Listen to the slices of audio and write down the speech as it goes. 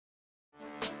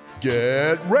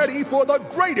Get ready for the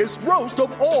greatest roast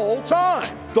of all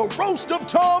time, the Roast of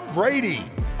Tom Brady,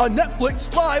 a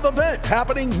Netflix live event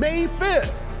happening May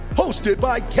 5th. Hosted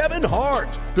by Kevin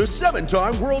Hart, the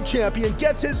 7-time world champion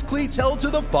gets his cleats held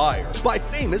to the fire by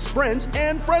famous friends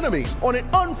and frenemies on an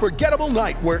unforgettable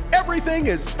night where everything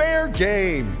is fair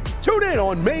game. Tune in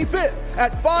on May 5th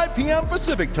at 5 p.m.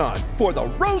 Pacific time for the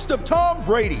Roast of Tom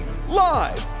Brady,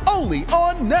 live only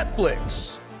on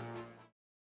Netflix.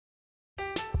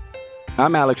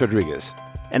 I'm Alex Rodriguez.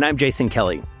 And I'm Jason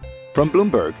Kelly. From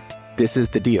Bloomberg, this is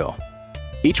The Deal.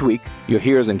 Each week, you'll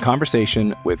hear us in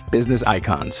conversation with business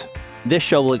icons. This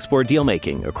show will explore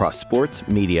deal-making across sports,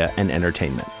 media, and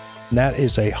entertainment. That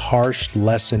is a harsh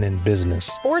lesson in business.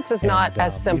 Sports is not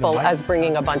as simple as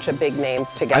bringing a bunch of big names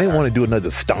together. I didn't want to do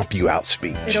another stomp you out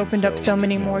speech. It opened up so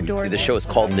many more doors. The show is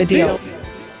called The Deal.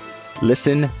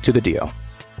 Listen to The Deal.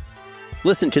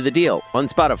 Listen to The Deal on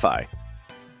Spotify.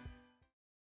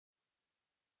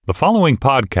 The following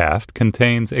podcast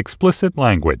contains explicit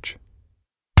language.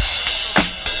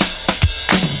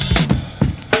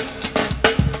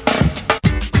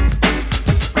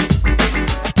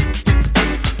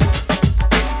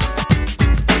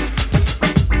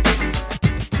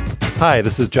 Hi,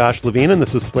 this is Josh Levine, and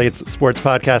this is Slate's sports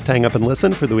podcast, Hang Up and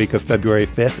Listen, for the week of February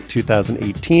 5th,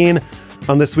 2018.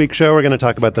 On this week's show, we're going to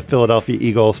talk about the Philadelphia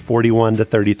Eagles'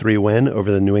 41-33 win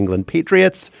over the New England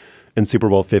Patriots in Super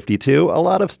Bowl 52. A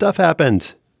lot of stuff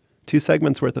happened. 2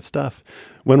 segments worth of stuff.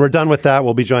 When we're done with that,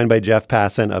 we'll be joined by Jeff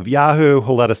Passan of Yahoo,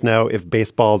 who'll let us know if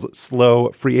baseball's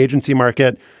slow free agency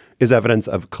market is evidence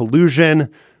of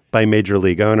collusion by major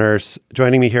league owners.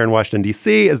 Joining me here in Washington,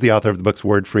 D.C. is the author of the books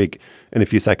Word Freak and A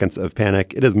Few Seconds of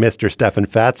Panic. It is Mr. Stefan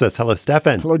Fatsis. Hello,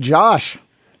 Stefan. Hello, Josh.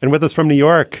 And with us from New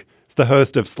York is the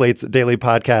host of Slate's daily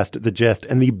podcast, The Gist,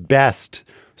 and the best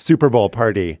Super Bowl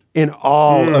party in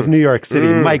all of New York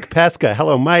City, Mike Pesca.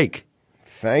 Hello, Mike.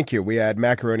 Thank you. We had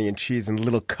macaroni and cheese in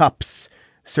little cups,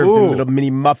 served in little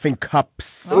mini muffin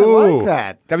cups. I like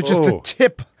that. That was just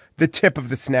the tip of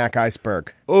the snack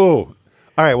iceberg. Oh.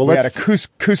 All right, well, we had a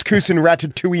couscous and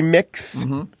ratatouille mix.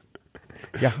 Mm-hmm.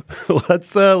 Yeah,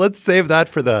 let's save that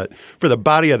for the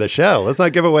body of the show. Let's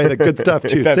not give away the good stuff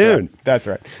too soon. Right. That's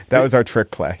right. That was our trick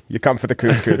play. You come for the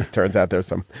couscous. Turns out there's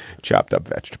some chopped up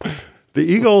vegetables. The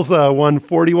Eagles won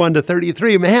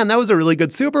 41-33. Man, that was a really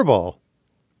good Super Bowl.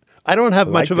 I don't have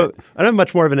much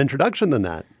more of an introduction than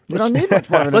that. You don't need much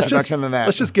more of an introduction than that.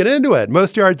 Let's just get into it.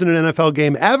 Most yards in an NFL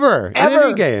game ever. In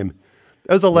any game.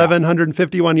 That was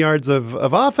 1,151 yards of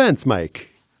offense, Mike.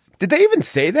 Did they even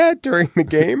say that during the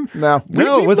game? No,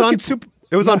 it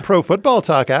was on Pro Football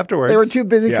Talk afterwards. They were too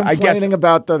busy complaining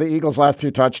about the Eagles' last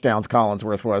 2 touchdowns,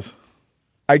 Collinsworth was.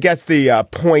 I guess the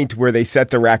point where they set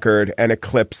the record and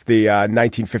eclipsed the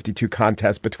 1952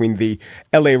 contest between the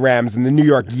L.A. Rams and the New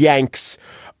York Yanks,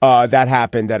 that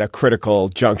happened at a critical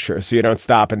juncture. So you don't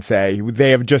stop and say,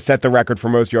 they have just set the record for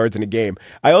most yards in a game.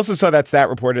 I also saw that stat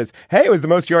reported as, hey, it was the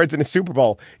most yards in a Super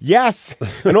Bowl. Yes.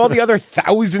 And all the other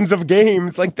thousands of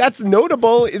games. Like, that's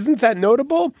notable. Isn't that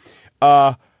notable?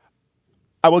 We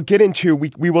will get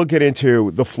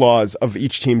into the flaws of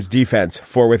each team's defense,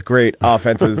 for with great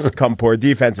offenses come poor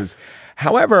defenses.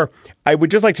 However, I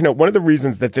would just like to note one of the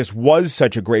reasons that this was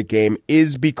such a great game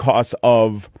is because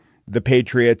of the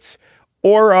Patriots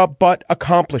but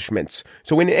accomplishments.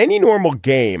 So in any normal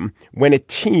game, when a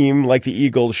team like the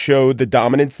Eagles showed the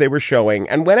dominance they were showing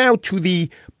and went out to the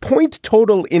point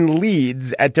total in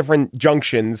leads at different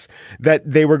junctions that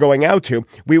they were going out to,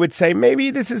 we would say, maybe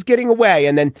this is getting away.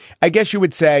 And then I guess you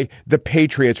would say the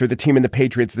Patriots, or the team in the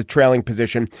Patriots, the trailing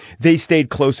position, they stayed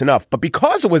close enough. But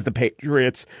because it was the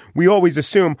Patriots, we always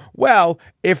assume, well,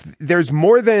 if there's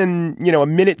more than, a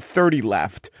minute 30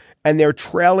 left, and they're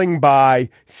trailing by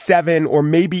 7 or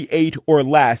maybe 8 or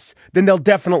less, then they'll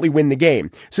definitely win the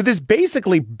game. So this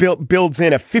basically builds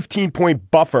in a 15-point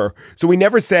buffer. So we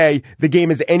never say the game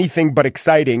is anything but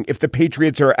exciting if the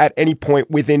Patriots are at any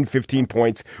point within 15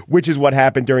 points, which is what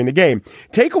happened during the game.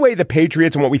 Take away the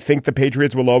Patriots and what we think the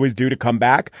Patriots will always do to come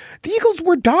back. The Eagles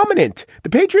were dominant. The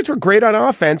Patriots were great on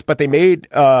offense, but they made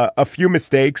a few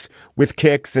mistakes with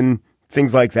kicks and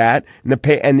things like that.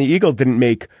 And the Eagles didn't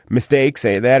make mistakes.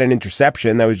 They had an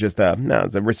interception. That was just it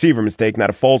was a receiver mistake, not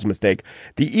a Foles mistake.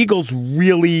 The Eagles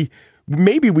really,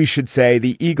 maybe we should say,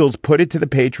 the Eagles put it to the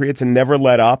Patriots and never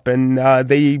let up, and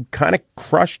they kind of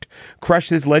crushed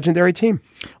this legendary team.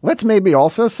 Let's maybe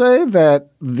also say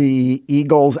that the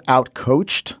Eagles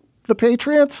outcoached the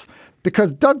Patriots,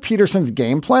 because Doug Peterson's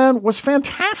game plan was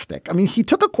fantastic. I mean, he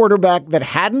took a quarterback that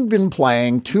hadn't been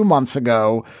playing 2 months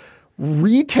ago,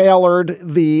 retailored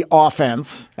the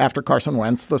offense after Carson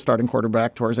Wentz, the starting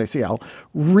quarterback, tore his ACL,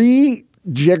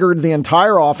 jiggered the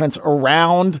entire offense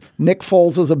around Nick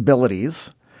Foles'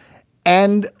 abilities.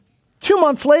 And 2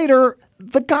 months later,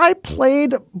 the guy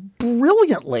played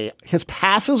brilliantly. His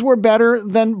passes were better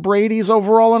than Brady's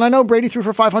overall. And I know Brady threw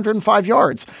for 505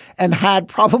 yards and had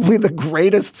probably the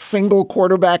greatest single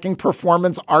quarterbacking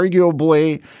performance,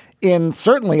 arguably, in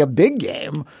certainly a big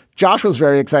game. Josh was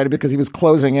very excited because he was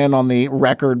closing in on the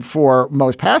record for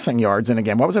most passing yards in a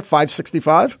game. What was it,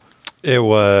 565? It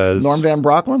was Norm Van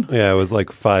Brocklin? Yeah, it was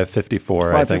like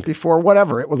 554, I think. 554,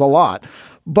 whatever. It was a lot.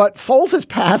 But Foles'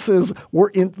 passes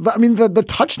were the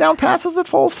touchdown passes that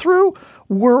Foles threw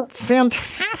were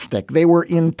fantastic. They were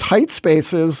in tight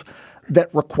spaces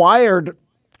that required,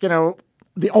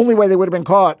 the only way they would have been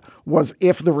caught was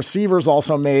if the receivers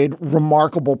also made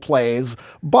remarkable plays.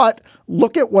 But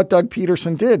look at what Doug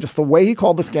Peterson did, just the way he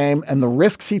called this game and the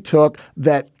risks he took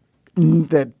that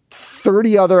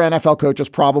 30 other NFL coaches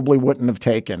probably wouldn't have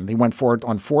taken. He went for it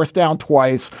on fourth down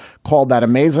twice, called that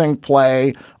amazing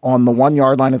play on the 1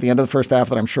 yard line at the end of the first half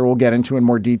that I'm sure we'll get into in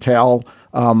more detail,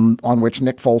 on which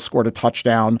Nick Foles scored a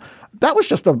touchdown. That was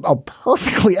just a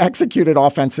perfectly executed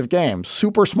offensive game.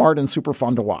 Super smart and super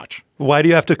fun to watch. Why do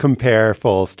you have to compare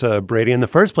Foles to Brady in the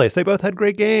first place? They both had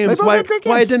great games. Why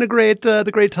denigrate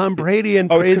the great Tom Brady and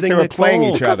praising they were Nick playing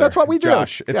Foles? each other. That's what we do.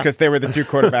 Josh, it's because they were the two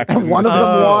quarterbacks. And one of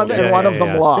them won and one of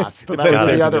them lost. That was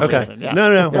the other reason. Yeah.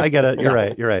 No, I get it. You're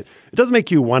right. It does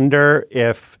make you wonder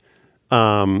if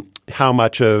how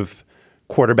much of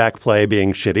quarterback play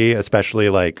being shitty, especially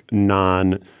like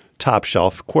non-top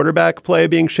shelf quarterback play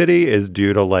being shitty, is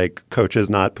due to like coaches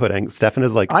not putting. Stefan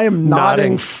is like, I am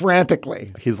nodding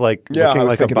frantically. He's like looking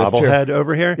like a bobblehead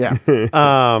over here. Yeah.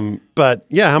 But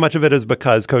yeah, how much of it is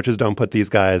because coaches don't put these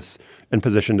guys in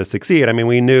position to succeed? I mean,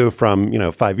 we knew from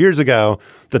 5 years ago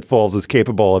that Foles is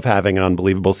capable of having an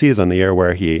unbelievable season, the year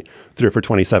where he threw for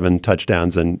 27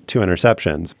 touchdowns and 2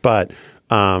 interceptions. But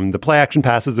the play action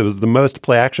passes, it was the most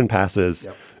play action passes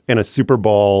in a Super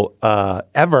Bowl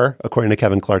ever, according to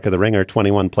Kevin Clark of The Ringer,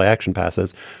 21 play action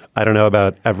passes. I don't know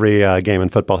about every game in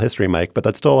football history, Mike, but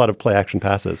that's still a lot of play action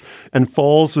passes. And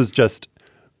Foles was just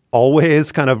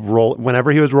always kind of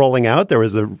whenever he was rolling out, there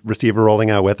was a receiver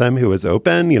rolling out with him who was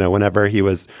open. Whenever he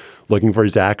was looking for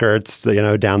Zach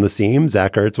Ertz, down the seam,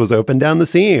 Zach Ertz was open down the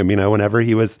seam. Whenever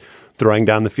he was throwing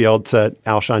down the field to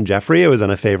Alshon Jeffrey, it was in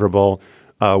a favorable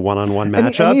one-on-one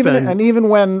matchup. And even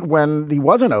when he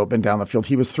wasn't open down the field,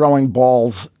 he was throwing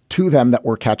balls to them that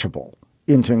were catchable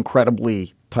into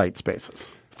incredibly tight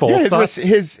spaces.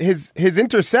 His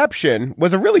interception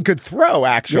was a really good throw,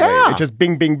 actually. Yeah. It just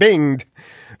binged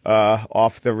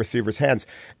off the receiver's hands.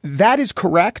 That is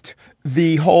correct.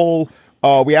 The whole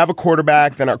we have a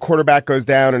quarterback, then our quarterback goes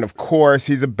down, and of course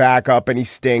he's a backup and he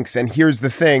stinks. And here's the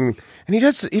thing, and he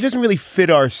doesn't really fit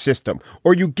our system.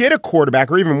 Or you get a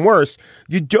quarterback, or even worse,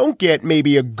 you don't get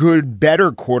maybe a good,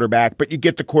 better quarterback, but you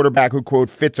get the quarterback who, quote,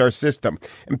 fits our system.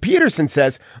 And Peterson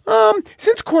says,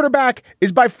 since quarterback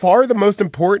is by far the most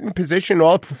important position in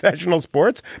all professional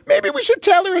sports, maybe we should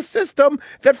tailor a system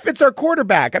that fits our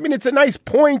quarterback. I mean, it's a nice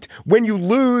point when you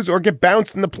lose or get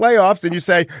bounced in the playoffs and you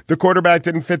say the quarterback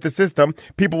didn't fit the system.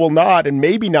 People will nod and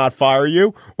maybe not fire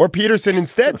you. Or Peterson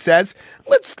instead says,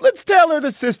 let's tailor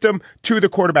the system to the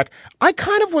quarterback. I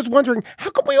kind of was wondering,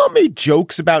 how come we all made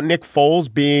jokes about Nick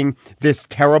Foles being this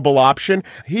terrible option?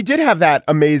 He did have that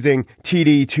amazing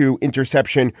TD to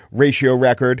interception ratio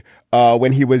record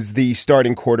when he was the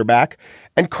starting quarterback.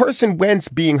 And Carson Wentz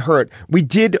being hurt,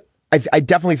 I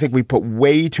definitely think we put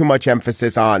way too much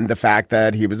emphasis on the fact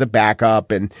that he was a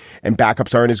backup and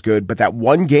backups aren't as good. But that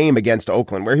one game against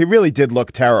Oakland where he really did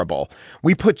look terrible,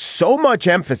 we put so much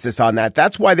emphasis on that.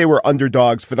 That's why they were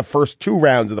underdogs for the first 2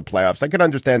 rounds of the playoffs. I could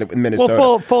understand it with Minnesota.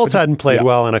 Well, Foles hadn't played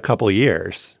well in a couple of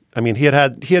years. I mean, he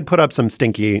had put up some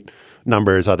stinky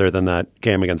numbers other than that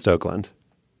game against Oakland.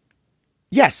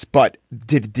 Yes, but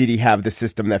did he have the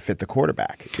system that fit the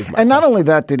quarterback? And not only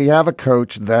that, did he have a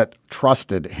coach that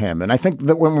trusted him? And I think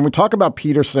that when we talk about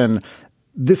Peterson,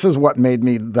 this is what made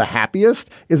me the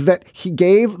happiest, is that he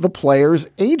gave the players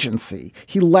agency.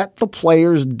 He let the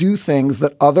players do things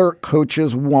that other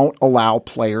coaches won't allow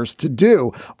players to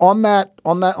do. On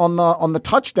the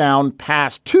touchdown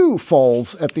pass to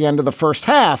Foles at the end of the first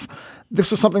half, this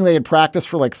was something they had practiced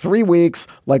for like 3 weeks.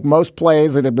 Like most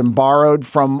plays, it had been borrowed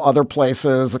from other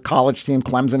places. A college team,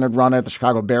 Clemson, had run it. The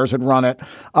Chicago Bears had run it.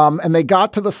 And they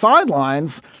got to the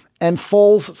sidelines, and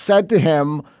Foles said to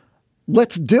him,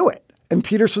 "Let's do it." And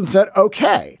Peterson said,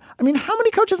 "Okay." I mean, how many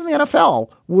coaches in the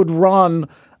NFL would run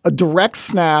a direct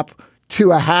snap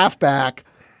to a halfback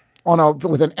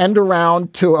with an end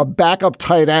around to a backup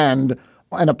tight end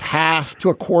and a pass to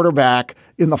a quarterback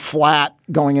in the flat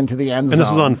going into the end zone. And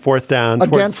this was on fourth down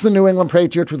against the New England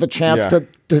Patriots with a chance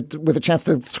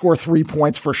to score 3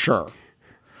 points for sure.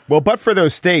 Well, but for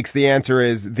those stakes, the answer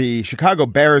is the Chicago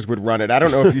Bears would run it. I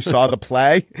don't know if you saw the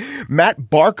play. Matt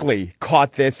Barkley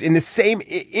caught this in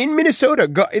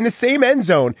Minnesota, in the same end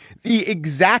zone, the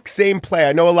exact same play.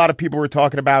 I know a lot of people were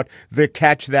talking about the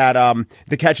catch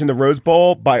in the Rose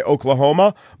Bowl by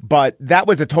Oklahoma, but that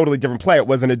was a totally different play. It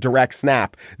wasn't a direct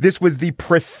snap. This was the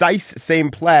precise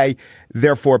same play.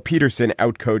 Therefore, Peterson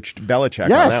outcoached Belichick on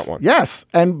that one. Yes.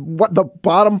 And what the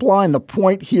bottom line, the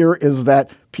point here is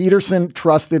that Peterson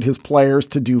trusted his players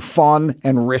to do fun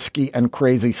and risky and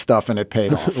crazy stuff, and it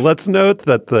paid off. Let's note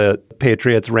that the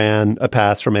Patriots ran a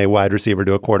pass from a wide receiver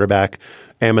to a quarterback,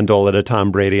 Amendola to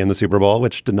Tom Brady in the Super Bowl,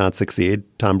 which did not succeed.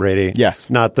 Tom Brady,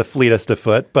 not the fleetest of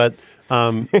foot, but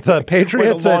the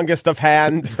Patriots... the longest of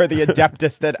hand or the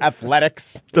adeptest at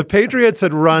athletics. The Patriots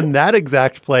had run that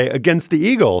exact play against the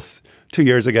Eagles 2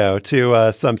 years ago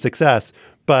to some success.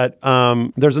 But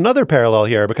there's another parallel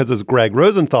here because, as Greg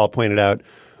Rosenthal pointed out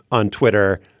on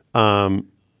Twitter I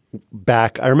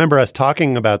remember us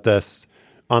talking about this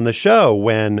on the show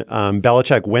when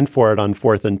Belichick went for it on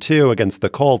 4th and 2 against the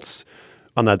Colts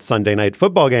on that Sunday night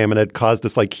football game, and it caused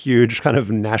this huge kind of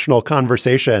national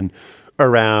conversation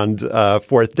around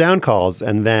fourth down calls.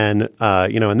 And then,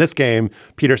 in this game,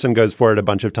 Peterson goes for it a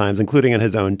bunch of times, including in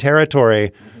his own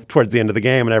territory towards the end of the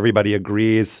game, and everybody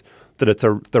agrees that it's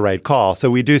the right call. So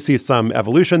we do see some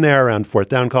evolution there around fourth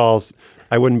down calls.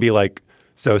 I wouldn't be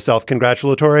so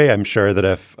self-congratulatory. I'm sure that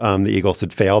if the Eagles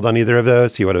had failed on either of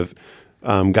those, he would have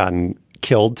gotten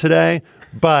killed today.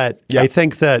 But I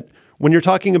think that when you're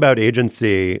talking about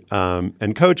agency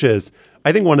and coaches,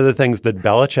 I think one of the things that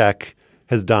Belichick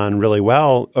has done really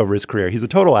well over his career, he's a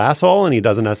total asshole and he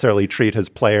doesn't necessarily treat his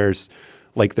players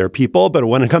like they're people. But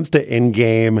when it comes to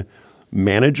in-game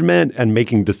management and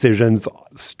making decisions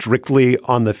strictly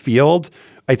on the field,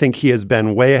 I think he has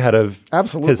been way ahead of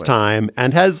his time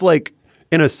and has,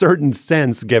 in a certain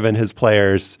sense, given his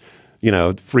players,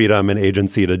 freedom and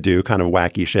agency to do kind of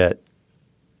wacky shit.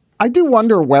 I do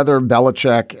wonder whether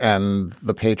Belichick and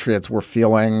the Patriots were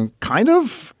feeling kind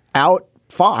of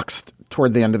outfoxed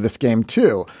toward the end of this game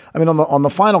too. I mean, on the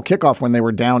final kickoff when they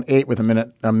were down 8 with a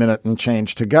minute and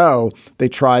change to go, they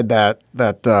tried that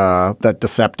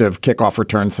deceptive kickoff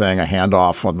return thing, a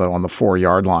handoff on the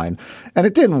 4-yard line, and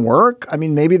it didn't work. I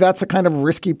mean, maybe that's a kind of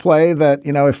risky play that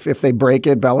if they break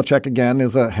it, Belichick again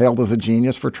is hailed as a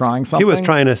genius for trying something. He was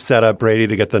trying to set up Brady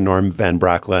to get the Norm Van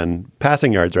Brocklin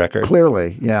passing yards record.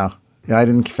 Clearly, yeah, I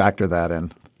didn't factor that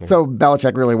in. So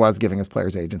Belichick really was giving his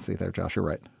players agency there, Josh. You're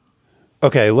right.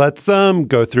 Okay, let's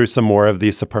go through some more of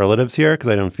these superlatives here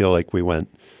because I don't feel like we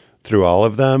went through all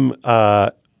of them.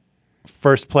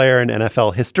 First player in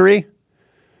NFL history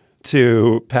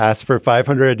to pass for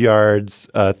 500 yards,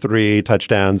 3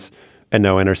 touchdowns, and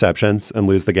no interceptions and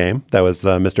lose the game. That was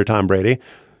Mr. Tom Brady.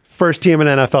 First team in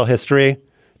NFL history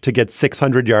to get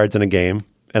 600 yards in a game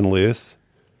and lose.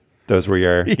 Those were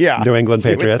your New England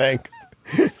Patriots.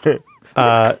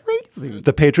 That's crazy.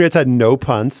 The Patriots had no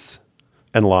punts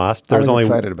and lost. I was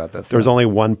excited about this. There was only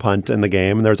 1 punt in the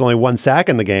game, and there was only 1 sack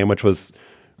in the game, which was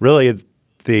really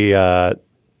the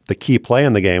key play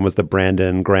in the game was the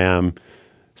Brandon Graham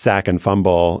sack and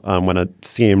fumble when it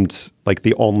seemed like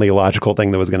the only logical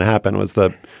thing that was going to happen was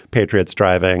the Patriots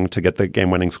driving to get the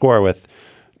game-winning score with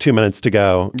 2 minutes to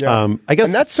go. Yeah. I guess,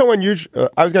 and that's so unusual.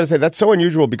 I was going to say that's so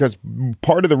unusual because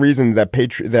part of the reason that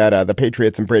the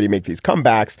Patriots and Brady make these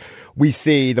comebacks, we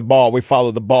see the ball, we follow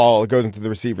the ball, it goes into the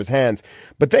receiver's hands,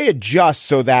 but they adjust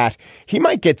so that he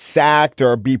might get sacked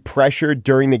or be pressured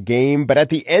during the game. But at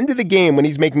the end of the game, when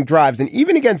he's making drives, and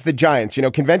even against the Giants,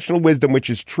 conventional wisdom,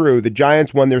 which is true, the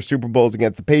Giants won their Super Bowls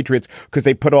against the Patriots because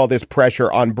they put all this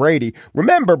pressure on Brady.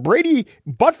 Remember, Brady,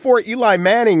 but for Eli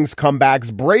Manning's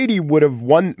comebacks, Brady would have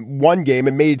won one game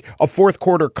and made a fourth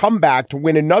quarter comeback to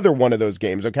win another one of those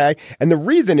games, okay? And the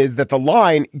reason is that the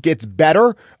line gets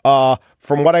better.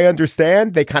 From what I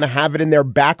understand, they kind of have it in their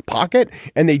back pocket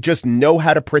and they just know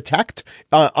how to protect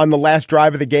on the last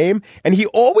drive of the game. And he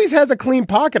always has a clean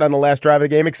pocket on the last drive of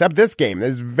the game, except this game.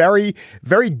 It's very,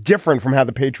 very different from how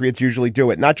the Patriots usually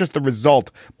do it. Not just the result,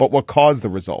 but what caused the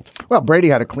result. Well, Brady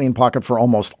had a clean pocket for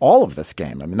almost all of this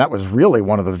game. I mean, that was really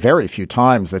one of the very few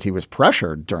times that he was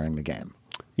pressured during the game.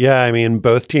 Yeah, I mean,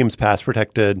 both teams pass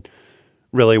protected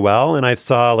really well. And I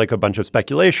saw a bunch of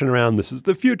speculation around this is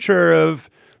the future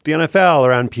of the NFL,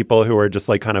 around people who are just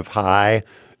kind of high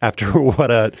after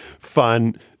what a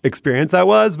fun experience that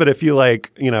was. But if you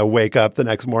wake up the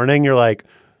next morning, you're like,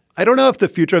 I don't know if the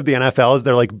future of the NFL is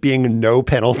there like being no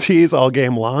penalties all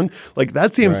game long. Like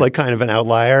that seems like kind of an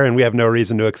outlier, and we have no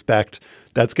reason to expect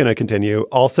that's going to continue.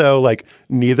 Also, like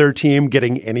neither team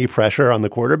getting any pressure on the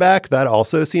quarterback, that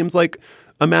also seems like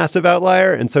a massive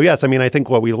outlier. And so, yes, I mean, I think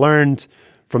what we learned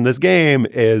from this game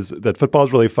is that football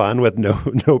is really fun with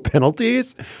no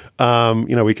penalties.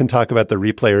 We can talk about the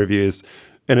replay reviews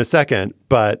in a second,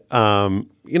 but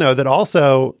that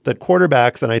also that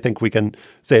quarterbacks, and I think we can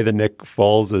say that Nick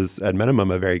Foles is at minimum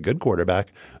a very good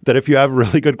quarterback, that if you have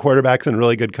really good quarterbacks and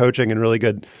really good coaching and really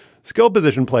good skill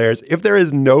position players, if there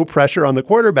is no pressure on the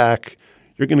quarterback,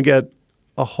 you're going to get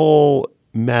a whole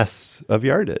mess of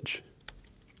yardage.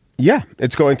 Yeah,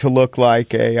 it's going to look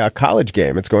like a college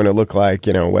game. It's going to look like,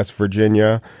 West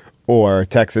Virginia or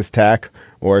Texas Tech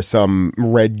or some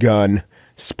red gun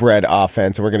spread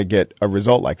offense, and we're going to get a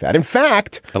result like that. In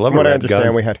fact, I love from what I gun.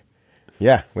 understand,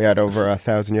 we had over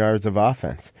 1,000 yards of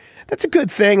offense. That's a good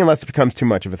thing unless it becomes too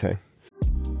much of a thing.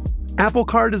 Apple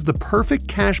Card is the perfect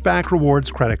cashback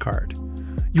rewards credit card.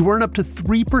 You earn up to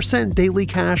 3% daily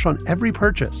cash on every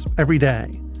purchase every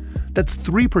day. That's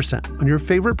 3% on your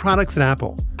favorite products at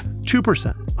Apple,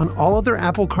 2% on all other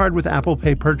Apple Card with Apple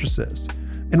Pay purchases,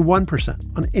 and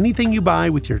 1% on anything you buy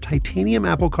with your titanium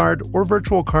Apple Card or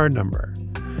virtual card number.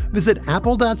 Visit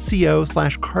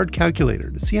apple.co/card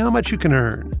calculator to see how much you can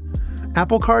earn.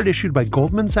 Apple Card issued by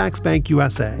Goldman Sachs Bank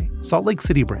USA, Salt Lake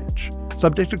City branch.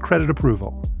 Subject to credit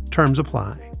approval. Terms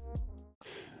apply.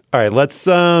 All right, let's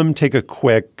take a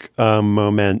quick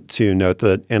moment to note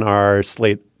that in our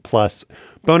Slate Plus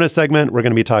bonus segment, we're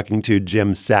going to be talking to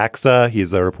Jim Saxa.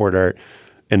 He's a reporter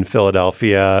in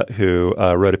Philadelphia who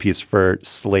wrote a piece for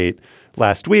Slate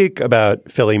last week about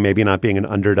Philly maybe not being an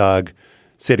underdog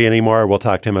city anymore. We'll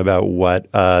talk to him about what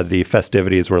the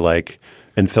festivities were like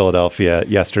in Philadelphia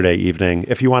yesterday evening.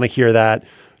 If you want to hear that,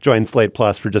 join Slate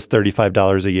Plus for just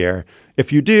 $35 a year.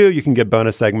 If you do, you can get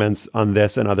bonus segments on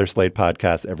this and other Slate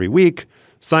podcasts every week.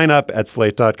 Sign up at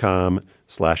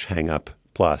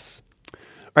slate.com/hangupplus.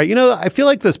 All right, I feel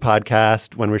like this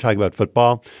podcast, when we're talking about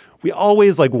football, we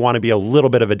always want to be a little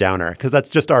bit of a downer because that's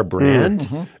just our brand.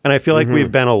 Mm-hmm. And I feel like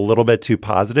we've been a little bit too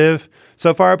positive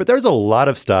so far, but there's a lot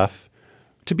of stuff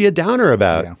to be a downer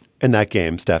about in that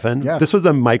game, Stefan. Yes. This was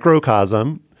a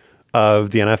microcosm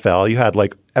of the NFL. You had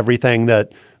everything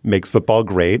that makes football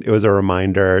great. It was a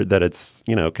reminder that it's,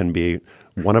 can be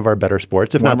one of our better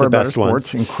sports, if not the best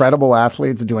ones. Incredible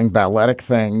athletes doing balletic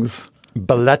things.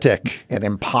 Balletic. At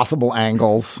impossible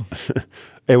angles.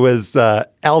 It was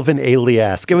Alvin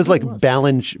Ailey-esque. It was like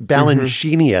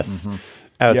Balanchinius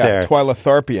out there.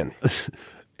 Twilithorpian.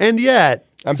 And yet...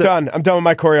 I'm done. I'm done with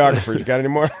my choreographers. You got any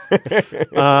more?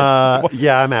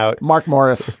 Yeah, I'm out. Mark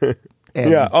Morris.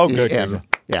 Yeah. Oh, good.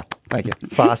 Yeah. Thank you.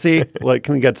 Fosse.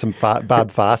 Can we get some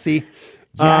Bob Fosse?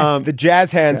 Yes, the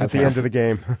jazz hands at the end of the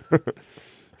game.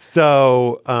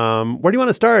 So where do you want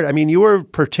to start? I mean, you were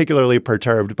particularly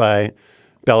perturbed by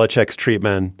Belichick's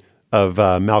treatment of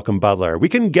Malcolm Butler. We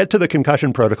can get to the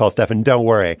concussion protocol, Stefan. Don't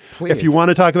worry. Please. If you want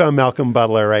to talk about Malcolm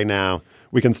Butler right now,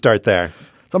 we can start there.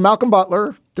 So Malcolm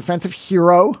Butler, defensive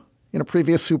hero in a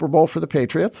previous Super Bowl for the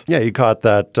Patriots. Yeah, he caught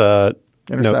that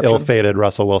ill-fated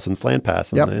Russell Wilson slant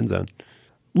pass in the end zone.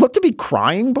 Looked to be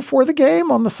crying before the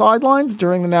game on the sidelines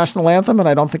during the national anthem, and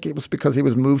I don't think it was because he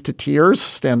was moved to tears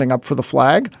standing up for the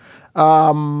flag.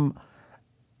 And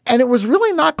it was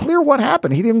really not clear what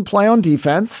happened. He didn't play on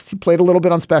defense. He played a little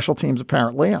bit on special teams,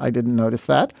 apparently. I didn't notice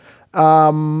that.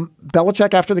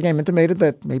 Belichick, after the game, intimated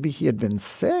that maybe he had been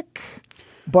sick.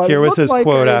 But here was his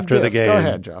quote after the game. Go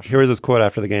ahead, Josh. Here was his quote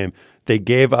after the game. They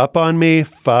gave up on me.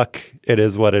 Fuck, it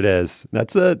is what it is.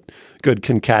 That's a good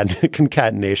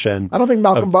concatenation. I don't think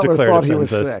Malcolm Butler thought he was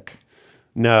sick.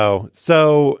 No.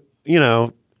 So,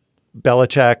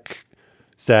 Belichick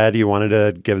said he wanted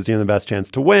to give his team the best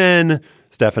chance to win.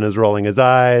 Stefan is rolling his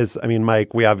eyes. I mean,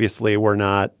 Mike, we obviously were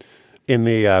not in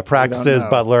the practices.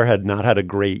 Butler had not had a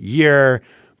great year.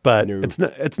 But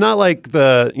it's not like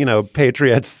the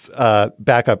Patriots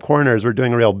backup corners were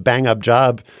doing a real bang up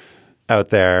job out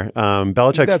there.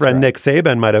 Belichick's friend Nick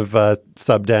Saban might have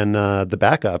subbed in the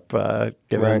backup.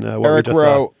 Given what Eric we just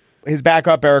Rowe, saw. His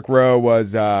backup Eric Rowe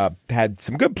was had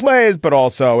some good plays, but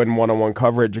also in one-on-one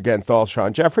coverage against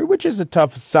Alshon Jeffrey, which is a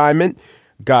tough assignment.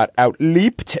 Got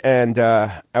out-leaped and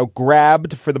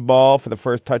out-grabbed for the ball for the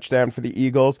first touchdown for the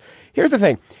Eagles. Here's the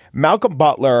thing. Malcolm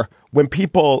Butler, when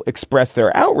people expressed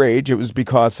their outrage, it was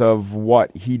because of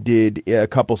what he did a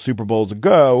couple Super Bowls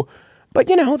ago. But,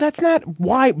 that's not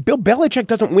why. Bill Belichick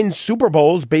doesn't win Super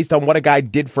Bowls based on what a guy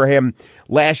did for him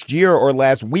last year or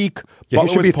last week. Yeah, he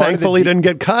should be thankful he didn't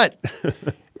get cut.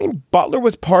 Butler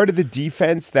was part of the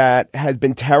defense that has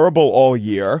been terrible all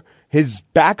year. His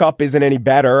backup isn't any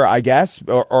better, I guess,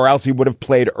 or else he would have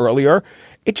played earlier.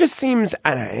 It just seems,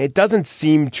 it doesn't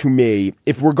seem to me,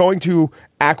 if we're going to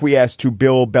acquiesce to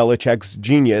Bill Belichick's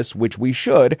genius, which we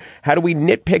should, how do we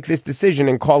nitpick this decision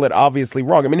and call it obviously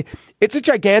wrong? I mean, it's a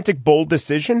gigantic, bold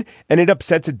decision, and it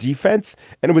upsets a defense,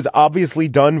 and it was obviously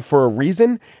done for a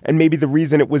reason, and maybe the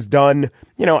reason it was done,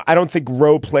 I don't think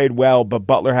Rowe played well, but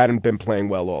Butler hadn't been playing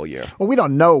well all year. Well, we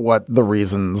don't know what the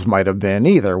reasons might have been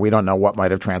either. We don't know what might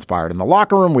have transpired in the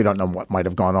locker room. We don't know what might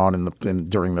have gone on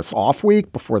during this off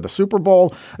week before the Super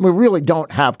Bowl. And we really don't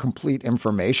have complete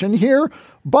information here,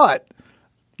 but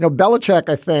Belichick,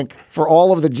 I think, for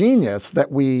all of the genius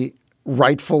that we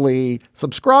rightfully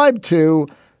subscribe to,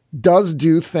 does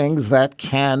do things that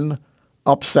can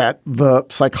upset the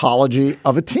psychology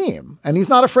of a team. And he's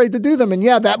not afraid to do them. And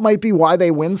yeah, that might be why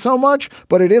they win so much,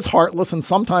 but it is heartless. And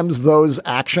sometimes those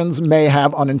actions may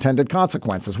have unintended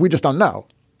consequences. We just don't know.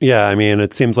 Yeah, I mean,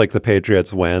 it seems like the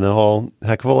Patriots win a whole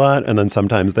heck of a lot, and then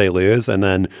sometimes they lose, and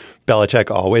then Belichick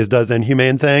always does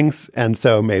inhumane things, and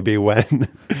so maybe when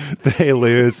they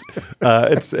lose,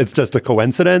 it's just a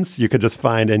coincidence. You could just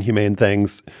find inhumane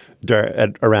things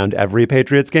around every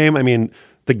Patriots game. I mean,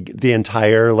 the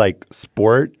entire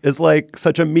sport is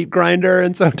such a meat grinder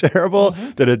and so terrible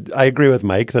that I agree with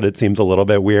Mike that it seems a little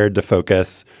bit weird to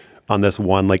focus on this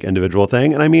one individual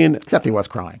thing. And I mean, except he was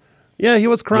crying. Yeah, he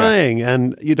was crying,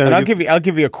 and And I'll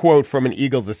give you a quote from an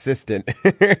Eagles assistant.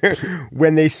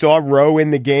 When they saw Rowe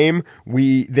in the game,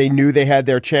 they knew they had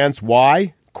their chance.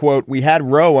 Why? Quote, "We had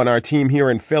Rowe on our team here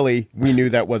in Philly. We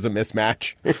knew that was a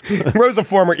mismatch." Rowe's a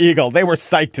former Eagle. They were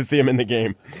psyched to see him in the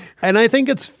game. And I think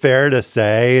it's fair to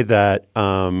say that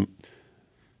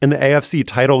in the AFC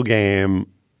title game,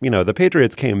 the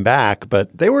Patriots came back,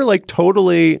 but they were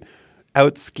totally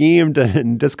out-schemed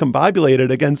and discombobulated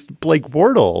against Blake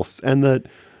Bortles and the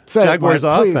Jaguars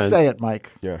offense. Please say it, Mike.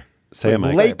 Yeah. Say it,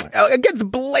 Mike. Against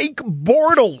Blake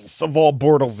Bortles, of all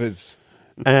Bortleses.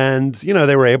 And,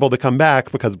 they were able to come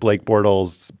back because Blake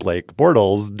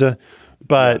Bortles'd.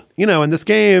 But, in this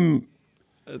game,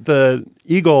 the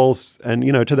Eagles, and,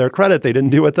 to their credit, they didn't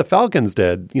do what the Falcons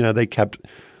did. They kept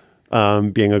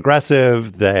being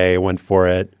aggressive. They went for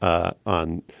it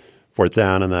on fourth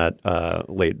down in that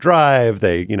late drive.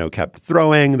 They, kept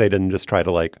throwing. They didn't just try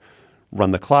to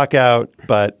run the clock out.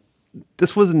 But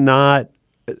this was not,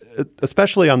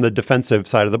 especially on the defensive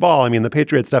side of the ball. I mean, the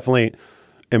Patriots definitely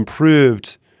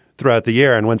improved throughout the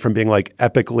year and went from being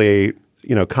epically,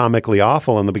 comically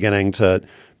awful in the beginning to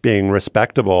being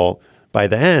respectable by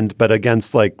the end. But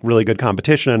against really good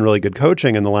competition and really good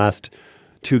coaching in the last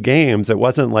two games, it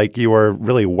wasn't like you were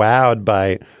really wowed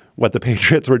by what the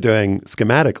Patriots were doing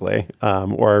schematically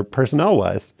or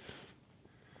personnel-wise.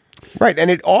 Right,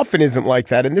 and it often isn't like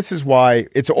that, and this is why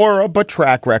it's aura but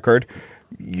track record.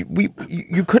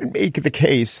 You couldn't make the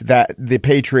case that the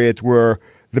Patriots were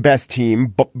the best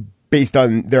team based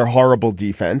on their horrible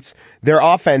defense. Their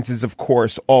offense is, of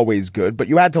course, always good, but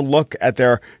you had to look at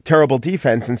their terrible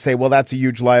defense and say, well, that's a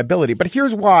huge liability. But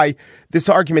here's why this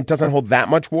argument doesn't hold that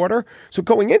much water. So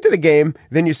going into the game,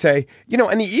 then you say,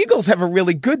 and the Eagles have a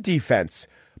really good defense,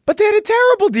 but they had a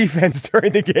terrible defense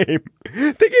during the game.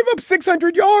 They gave up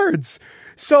 600 yards.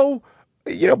 So,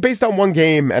 based on one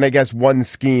game and I guess one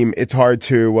scheme, it's hard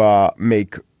to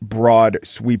make broad,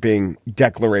 sweeping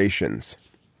declarations.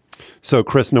 So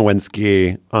Chris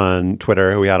Nowinski on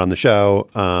Twitter, who we had on the show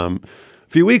a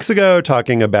few weeks ago,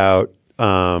 talking about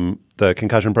the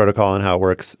concussion protocol and how it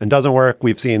works and doesn't work.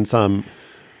 We've seen some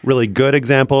really good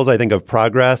examples, I think, of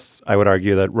progress. I would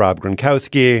argue that Rob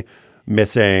Gronkowski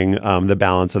missing the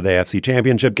balance of the AFC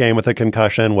Championship game with a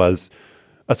concussion was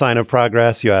a sign of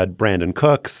progress. You had Brandon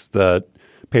Cooks, the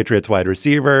Patriots wide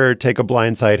receiver, take a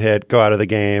blindside hit, go out of the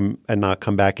game, and not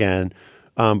come back in.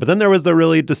 But then there was the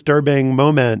really disturbing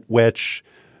moment, which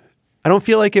I don't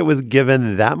feel like it was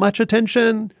given that much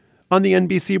attention on the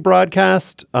NBC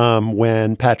broadcast,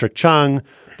 when Patrick Chung,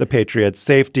 the Patriots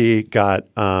safety, got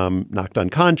knocked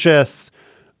unconscious.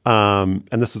 And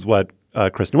this is what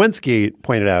Chris Nowinski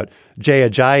pointed out. Jay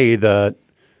Ajayi, the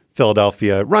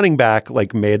Philadelphia running back,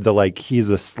 made the he's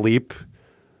asleep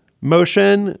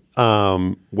motion,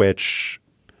 which,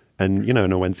 and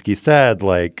Nowinski said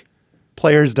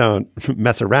players don't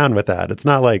mess around with that. It's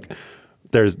not like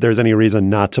there's any reason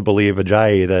not to believe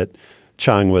Ajayi that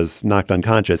Chung was knocked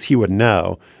unconscious. He would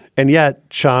know. And yet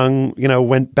Chung,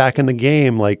 went back in the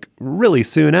game really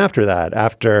soon after that,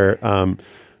 after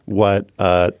what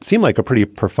seemed like a pretty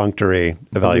perfunctory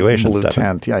evaluation. Blue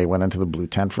tent. Yeah, he went into the blue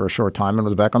tent for a short time and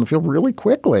was back on the field really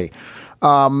quickly.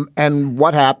 And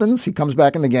what happens? He comes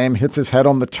back in the game, hits his head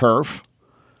on the turf,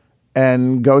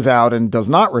 and goes out and does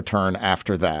not return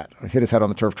after that. Hit his head on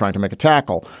the turf trying to make a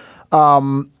tackle.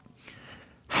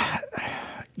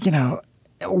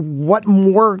 What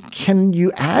more can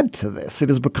you add to this? It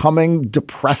is becoming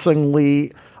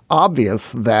depressingly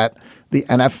obvious that the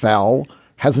NFL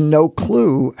has no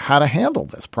clue how to handle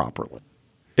this properly.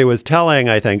 It was telling,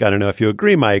 I think, I don't know if you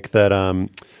agree, Mike, that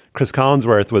Chris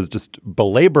Collinsworth was just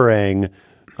belaboring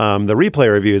the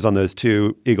replay reviews on those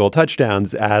two Eagle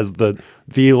touchdowns as the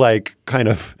like kind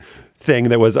of thing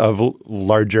that was of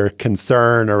larger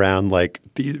concern around like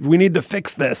we need to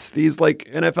fix this. These like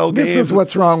NFL games. This is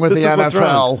what's wrong with the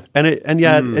NFL. And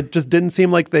yet it just didn't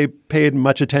seem like they paid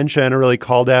much attention or really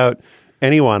called out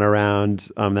anyone around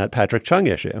that Patrick Chung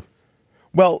issue.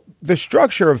 Well, the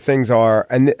structure of things are,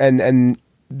 and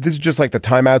this is just like the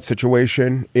timeout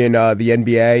situation in the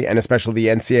NBA and especially the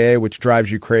NCAA, which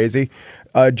drives you crazy.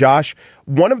 Josh,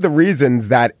 one of the reasons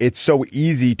that it's so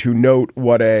easy to note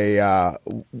what a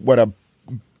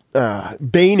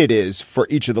bane it is for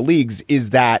each of the leagues is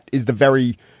the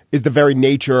very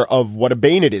nature of what a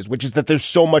bane it is, which is that there's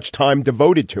so much time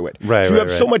devoted to it. Right, so you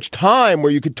have so much time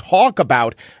where you could talk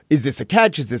about, is this a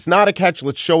catch? Is this not a catch?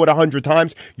 Let's show it 100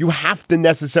 times. You have to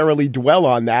necessarily dwell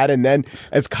on that. And then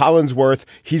as Collinsworth,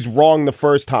 he's wrong the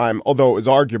first time, although it was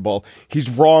arguable. He's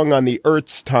wrong on the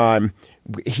Ertz time.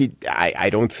 I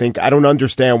don't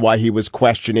understand why he was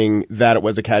questioning that it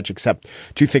was a catch, except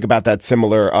to think about that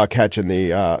similar catch in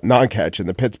the non-catch in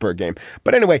the Pittsburgh game.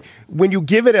 But anyway, when you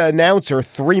give it an announcer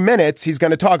 3 minutes, he's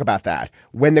going to talk about that.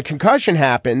 When the concussion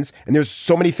happens and there's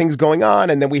so many things going on,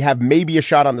 and then we have maybe a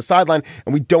shot on the sideline,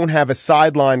 and we don't have a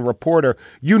sideline reporter,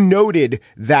 you noted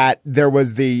that there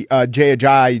was the Jay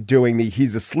Ajayi doing the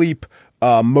he's asleep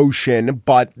motion,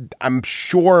 but I'm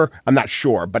not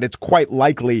sure, but it's quite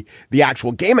likely the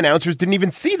actual game announcers didn't even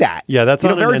see that. Yeah, that's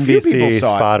on an NBC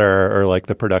spotter or like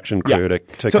the production crew to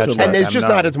catch that. And there's just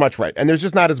not as much, right? And there's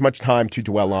just not as much time to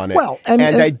dwell on it. Well, and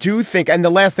I do think, and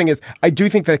the last thing is, I do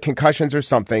think that concussions are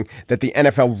something that the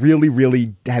NFL really,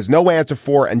 really has no answer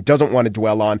for and doesn't want to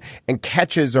dwell on. And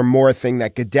catches are more a thing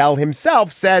that Goodell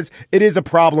himself says it is a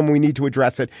problem. We need to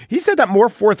address it. He said that more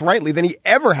forthrightly than he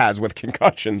ever has with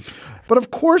concussions. But of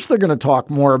course they're going to talk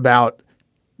more about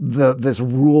this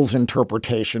rules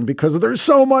interpretation because there's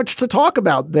so much to talk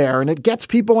about there and it gets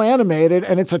people animated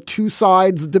and it's a two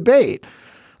sides debate.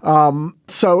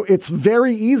 So it's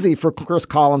very easy for Chris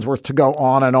Collinsworth to go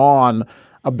on and on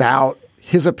about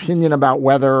his opinion about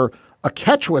whether a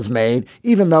catch was made,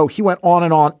 even though he went on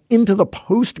and on into the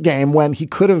post game when he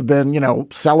could have been,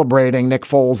 celebrating Nick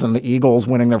Foles and the Eagles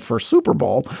winning their first Super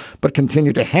Bowl, but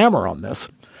continued to hammer on this.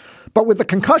 But with the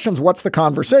concussions, what's the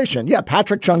conversation? Yeah,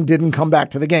 Patrick Chung didn't come back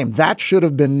to the game. That should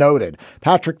have been noted.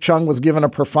 Patrick Chung was given a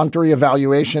perfunctory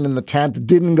evaluation in the tent,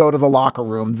 didn't go to the locker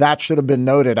room. That should have been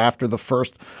noted after the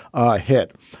first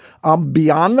hit.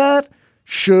 Beyond that,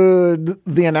 should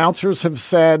the announcers have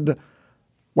said,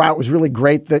 wow, it was really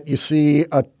great that you see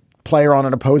a player on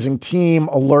an opposing team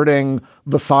alerting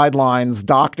the sidelines,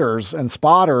 doctors and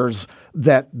spotters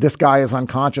that this guy is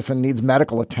unconscious and needs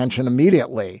medical attention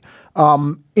immediately.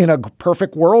 In a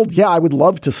perfect world, yeah, I would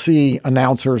love to see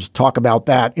announcers talk about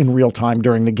that in real time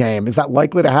during the game. Is that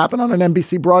likely to happen on an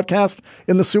NBC broadcast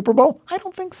in the Super Bowl? I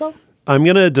don't think so. I'm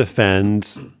going to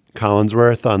defend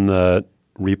Collinsworth on the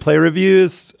replay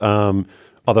reviews,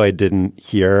 although I didn't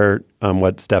hear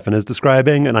what Stefan is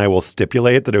describing, and I will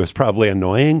stipulate that it was probably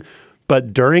annoying.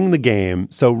 But during the game,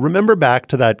 so remember back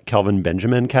to that Kelvin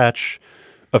Benjamin catch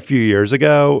a few years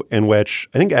ago in which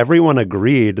I think everyone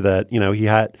agreed that, he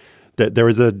had that there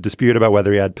was a dispute about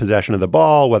whether he had possession of the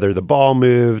ball, whether the ball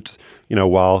moved,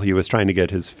 while he was trying to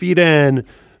get his feet in.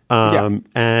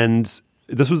 And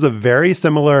this was a very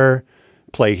similar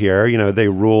play here. They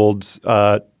ruled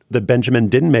that Benjamin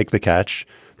didn't make the catch.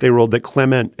 They ruled that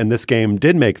Clement in this game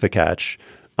did make the catch.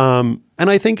 And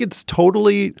I think it's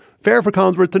totally fair for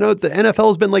Collinsworth to note the NFL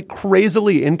has been like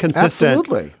crazily inconsistent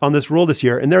on this rule this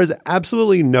year. And there is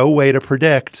absolutely no way to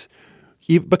predict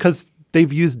because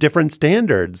they've used different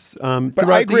standards but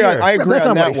I agree on That's that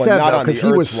not what one, he said, not though, on the because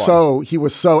Ertz he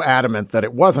was so adamant that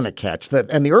it wasn't a catch,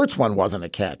 and the Ertz one wasn't a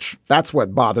catch. That's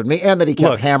what bothered me, and that he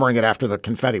kept hammering it after the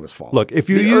confetti was falling. Look, if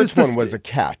you the use Ertz this one was a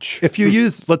catch. If you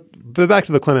use but back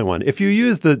to the Clement one. If you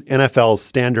use the NFL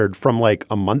standard from like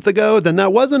a month ago, then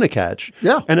that wasn't a catch.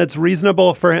 Yeah, and it's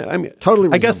reasonable for him. I mean, totally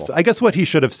reasonable. I guess what he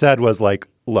should have said was like,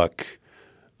 look,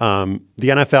 the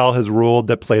NFL has ruled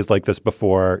that plays like this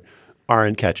before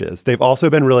aren't catches. They've also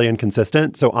been really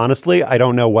inconsistent. So honestly, I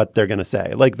don't know what they're going to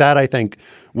say. Like that, I think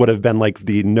would have been like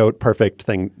the note perfect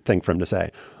thing for him to say.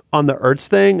 On the Ertz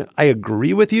thing, I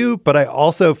agree with you, but I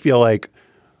also feel like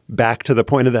back to the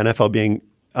point of the NFL being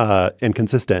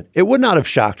inconsistent. It would not have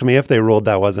shocked me if they ruled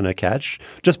that wasn't a catch,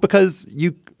 just because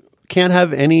you can't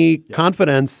have any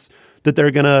confidence that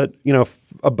they're going to,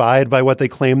 abide by what they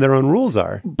claim their own rules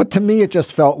are. But to me, it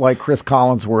just felt like Chris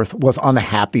Collinsworth was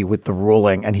unhappy with the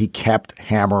ruling, and he kept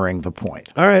hammering the point.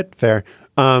 All right, fair.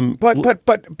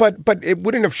 But it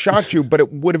wouldn't have shocked you. But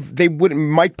it would have. They wouldn't.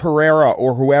 Mike Pereira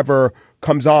or whoever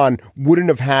comes on wouldn't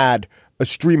have had a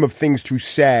stream of things to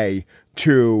say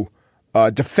to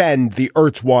defend the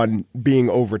Ertz one being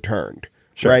overturned.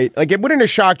 Sure. Right? Like, it wouldn't have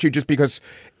shocked you just because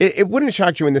it wouldn't have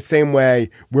shocked you in the same way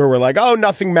where we're like, oh,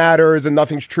 nothing matters and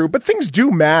nothing's true. But things do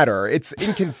matter. It's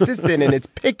inconsistent and it's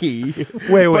picky.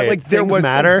 Wait. Like, things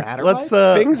matter?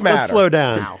 Things matter. Let's slow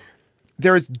down. Wow.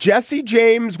 There's Jesse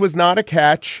James was not a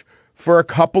catch for a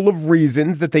couple of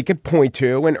reasons that they could point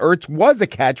to, and Ertz was a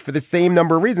catch for the same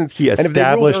number of reasons. He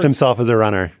established himself as a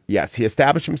runner. Yes, he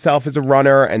established himself as a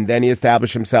runner, and then he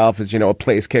established himself as, a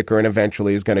place kicker, and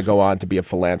eventually is going to go on to be a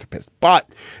philanthropist. But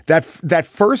that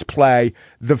first play,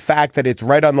 the fact that it's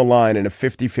right on the line in a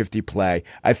 50-50 play,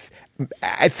 I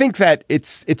think that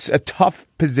it's a tough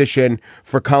position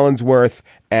for Collinsworth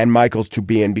and Michaels to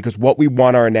be in, because what we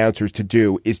want our announcers to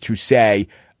do is to say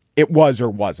it was or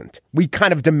wasn't. We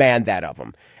kind of demand that of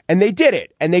them. And they did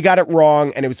it, and they got it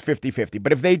wrong, and it was 50-50.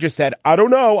 But if they just said, I don't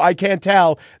know, I can't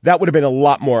tell, that would have been a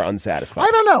lot more unsatisfying.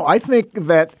 I don't know. I think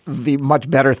that the much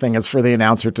better thing is for the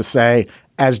announcer to say,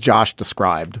 as Josh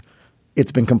described,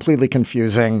 it's been completely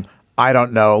confusing. I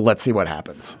don't know. Let's see what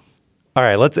happens. All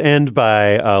right, let's end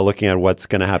by looking at what's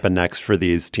going to happen next for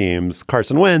these teams.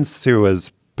 Carson Wentz, who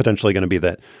was potentially going to be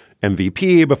the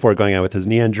MVP before going out with his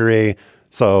knee injury.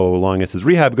 So long as his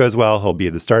rehab goes well, he'll be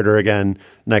the starter again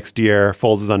next year.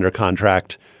 Foles is under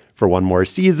contract for one more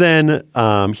season.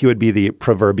 He would be the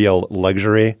proverbial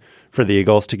luxury for the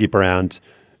Eagles to keep around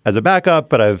as a backup,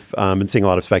 but I've been seeing a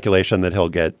lot of speculation that he'll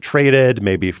get traded,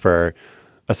 maybe for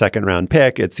a second-round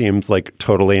pick. It seems like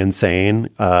totally insane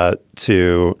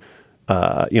to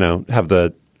have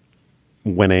the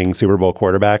winning Super Bowl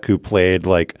quarterback who played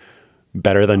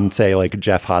better than, say,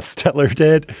 Jeff Hostetler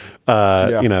did,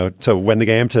 to win the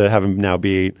game, to have him now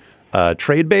be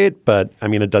trade bait. But, I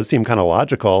mean, it does seem kind of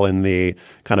logical in the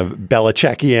kind of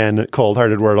Belichickian,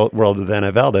 cold-hearted world of the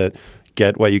NFL to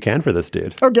get what you can for this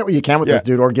dude. Or get what you can with this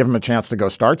dude, or give him a chance to go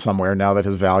start somewhere now that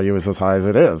his value is as high as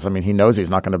it is. I mean, he knows he's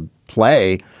not going to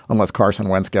play unless Carson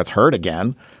Wentz gets hurt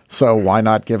again. So why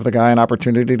not give the guy an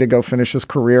opportunity to go finish his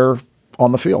career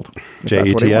on the field?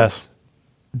 JETS.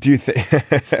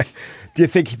 Do you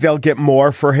think they'll get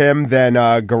more for him than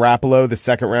Garoppolo, the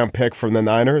second-round pick from the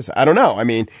Niners? I don't know. I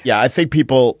mean, I think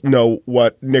people know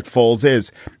what Nick Foles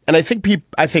is, and I think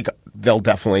they'll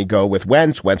definitely go with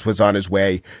Wentz. Wentz was on his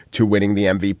way to winning the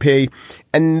MVP.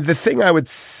 And the thing I would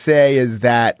say is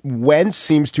that Wentz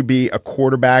seems to be a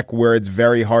quarterback where it's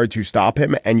very hard to stop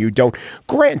him, and you don't.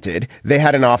 Granted, they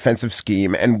had an offensive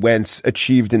scheme, and Wentz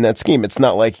achieved in that scheme. It's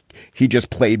not like he just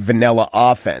played vanilla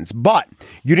offense, but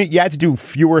you had to do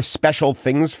fewer special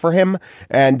things for him,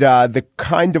 and the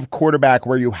kind of quarterback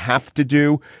where you have to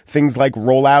do things like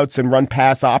rollouts and run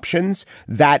pass options,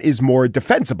 that is more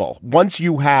defensible. Once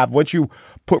you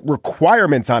put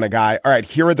requirements on a guy, all right,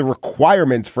 here are the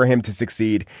requirements for him to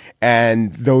succeed,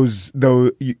 and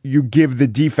you give the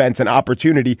defense an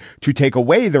opportunity to take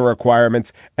away the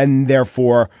requirements, and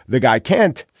therefore the guy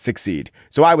can't succeed.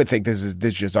 So I would think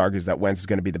this just argues that Wentz is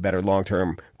going to be the better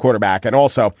long-term quarterback. And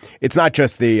also, it's not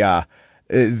just the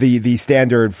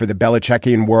standard for the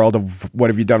Belichickian world of what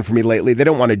have you done for me lately. They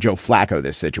don't want to Joe Flacco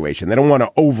this situation. They don't want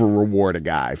to over-reward a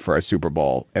guy for a Super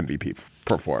Bowl MVP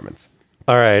performance.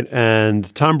 All right,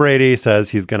 and Tom Brady says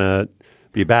he's going to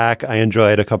be back. I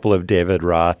enjoyed a couple of David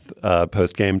Roth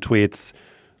post-game tweets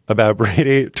about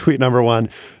Brady. Tweet number 1,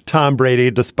 Tom Brady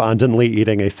despondently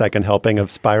eating a second helping of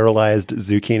spiralized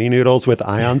zucchini noodles with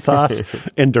ion sauce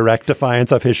in direct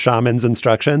defiance of his shaman's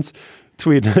instructions.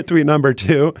 Tweet number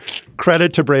 2,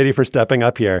 credit to Brady for stepping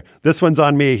up here. This one's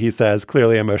on me, he says,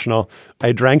 clearly emotional.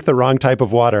 I drank the wrong type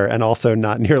of water and also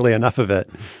not nearly enough of it.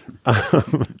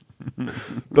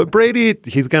 But Brady,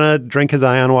 he's going to drink his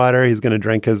ion water. He's going to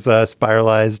drink his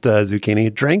spiralized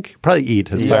zucchini. Probably eat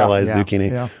his spiralized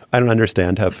zucchini. Yeah. I don't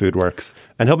understand how food works.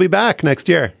 And he'll be back next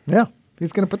year. Yeah,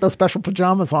 he's going to put those special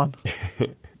pajamas on.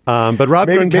 But Rob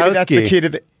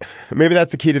Gronkowski... Maybe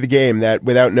that's the key to the game, that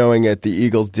without knowing it, the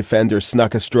Eagles defender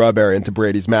snuck a strawberry into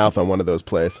Brady's mouth on one of those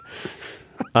plays.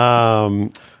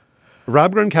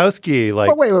 Rob Gronkowski, like,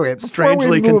 but wait.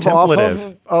 strangely Before we move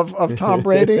contemplative of Tom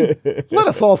Brady. Let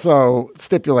us also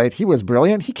stipulate he was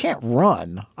brilliant. He can't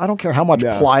run. I don't care how much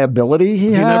pliability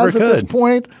he has at this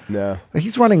point. No.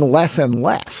 He's running less and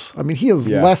less. I mean, he is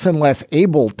less and less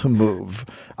able to move.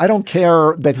 I don't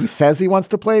care that he says he wants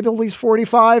to play till he's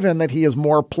 45 and that he is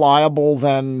more pliable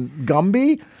than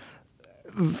Gumby.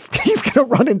 He's going to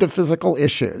run into physical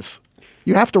issues.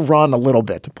 You have to run a little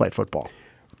bit to play football.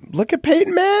 Look at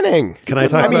Peyton Manning. Can I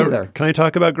talk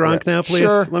about Gronk now, please?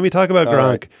 Sure. Let me talk about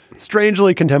Gronk. Right.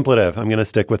 Strangely contemplative. I'm going to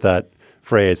stick with that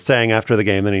phrase, saying after the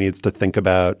game that he needs to think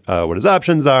about what his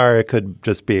options are. It could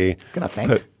just be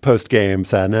post-game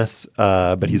sadness.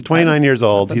 But he's 29 years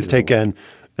old. He's taken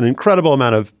an incredible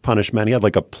amount of punishment. He had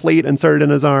like a plate inserted in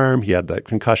his arm. He had that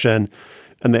concussion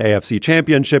in the AFC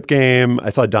Championship game. I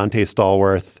saw Dante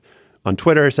Stallworth on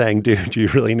Twitter saying, dude, do you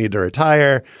really need to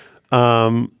retire?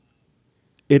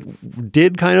 It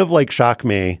did kind of like shock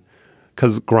me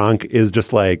because Gronk is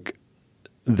just like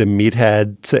the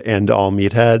meathead to end all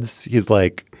meatheads. He's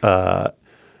like,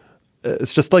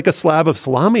 it's just like a slab of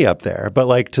salami up there. But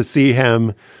like to see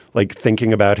him like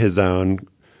thinking about his own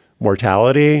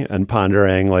mortality and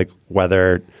pondering like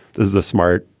whether this is a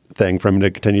smart thing for him to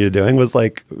continue doing was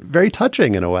like very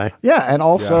touching in a way. Yeah. And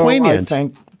also poignant. I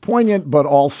think poignant, but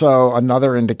also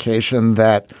another indication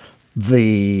that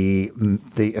the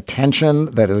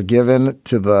attention that is given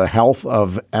to the health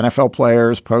of NFL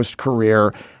players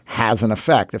post-career has an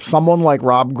effect. If someone like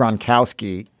Rob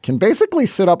Gronkowski can basically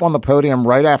sit up on the podium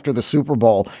right after the Super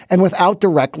Bowl and without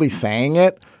directly saying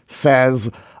it says,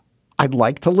 I'd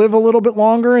like to live a little bit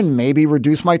longer and maybe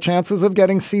reduce my chances of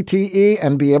getting CTE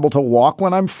and be able to walk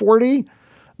when I'm 40,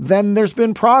 then there's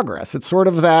been progress. It's sort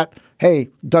of that, hey,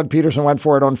 Doug Peterson went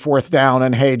for it on fourth down,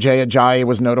 and hey, Jay Ajayi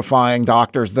was notifying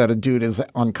doctors that a dude is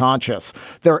unconscious.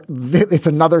 It's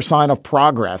another sign of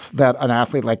progress that an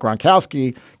athlete like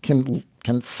Gronkowski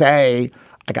can say,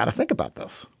 I got to think about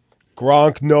this.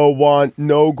 Gronk, no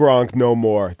Gronk, no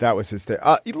more. That was his thing.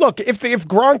 Look, if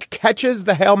Gronk catches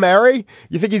the Hail Mary,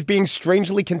 you think he's being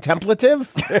strangely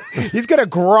contemplative? He's gonna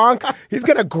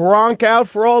Gronk out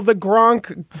for all the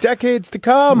Gronk decades to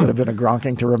come. Would have been a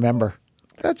Gronking to remember.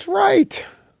 That's right.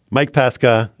 Mike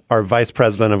Pesca, our vice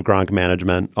president of Gronk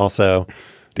management, also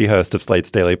the host of Slate's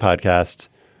daily podcast,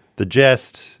 The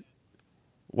Gist.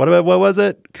 What was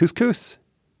it? Couscous?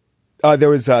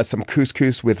 There was some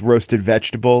couscous with roasted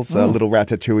vegetables, a little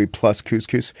ratatouille plus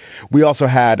couscous. We also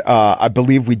had, I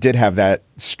believe we did have that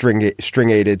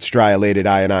stringated, striolated,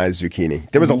 ionized zucchini.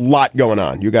 There was a lot going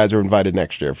on. You guys are invited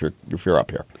next year if you're up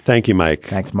here. Thank you, Mike.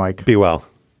 Thanks, Mike. Be well.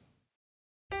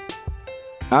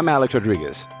 I'm Alex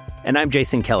Rodriguez. And I'm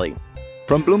Jason Kelly.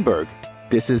 From Bloomberg,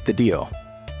 this is The Deal.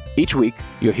 Each week,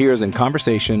 you'll hear us in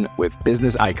conversation with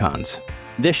business icons.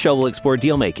 This show will explore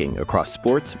deal-making across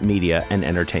sports, media, and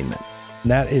entertainment.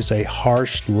 That is a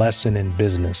harsh lesson in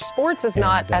business. Sports is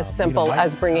not as simple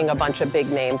as bringing a bunch of big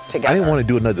names together. I didn't want to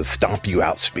do another stomp you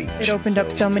out speech. It opened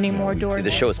up so many more doors.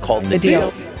 The show is called The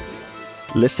Deal.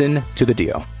 Listen to The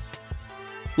Deal.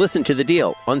 Listen to The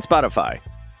Deal on Spotify.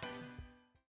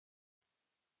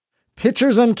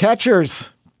 Pitchers and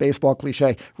catchers, baseball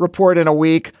cliche, report in a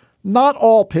week. Not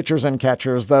all pitchers and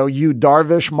catchers, though. Yu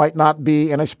Darvish might not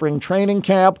be in a spring training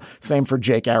camp. Same for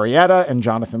Jake Arrieta and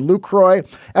Jonathan Lucroy.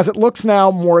 As it looks now,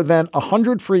 more than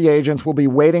 100 free agents will be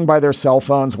waiting by their cell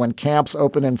phones when camps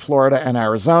open in Florida and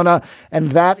Arizona. And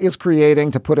that is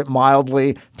creating, to put it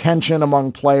mildly, tension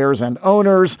among players and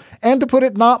owners. And to put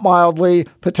it not mildly,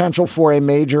 potential for a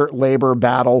major labor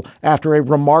battle after a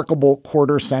remarkable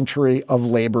quarter century of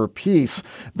labor peace.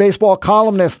 Baseball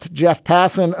columnist Jeff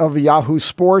Passan of Yahoo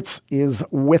Sports is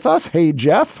with us. Hey,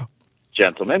 Jeff.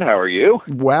 Gentlemen, how are you?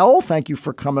 Well, thank you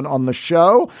for coming on the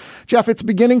show. Jeff, it's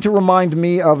beginning to remind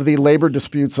me of the labor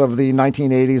disputes of the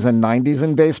 1980s and 90s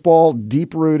in baseball,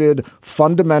 deep-rooted,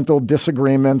 fundamental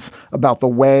disagreements about the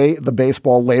way the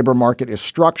baseball labor market is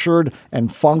structured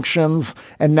and functions.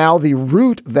 And now the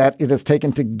route that it has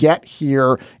taken to get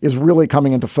here is really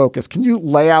coming into focus. Can you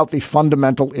lay out the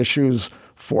fundamental issues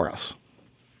for us?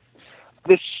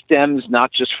 This stems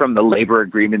not just from the labor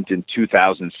agreement in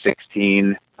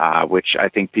 2016, which I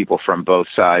think people from both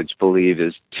sides believe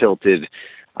is tilted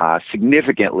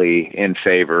significantly in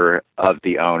favor of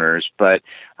the owners, but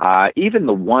even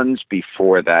the ones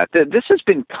before that. This has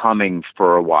been coming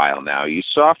for a while now. You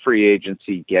saw free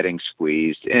agency getting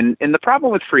squeezed, and the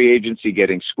problem with free agency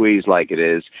getting squeezed like it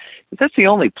is that's the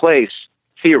only place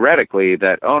theoretically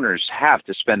that owners have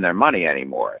to spend their money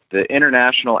anymore. The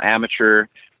international amateur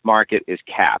market is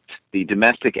capped. The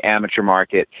domestic amateur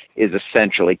market is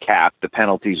essentially capped. The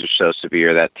penalties are so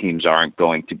severe that teams aren't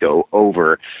going to go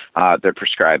over their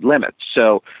prescribed limits.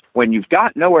 So when you've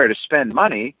got nowhere to spend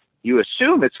money, you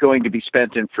assume it's going to be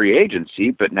spent in free agency,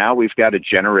 but now we've got a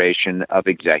generation of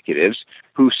executives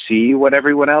who see what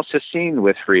everyone else has seen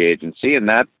with free agency, and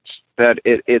that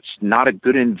it's not a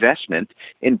good investment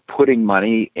in putting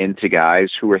money into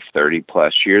guys who are 30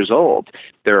 plus years old.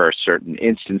 There are certain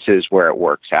instances where it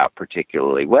works out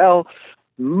particularly well.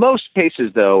 Most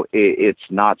cases, though, it's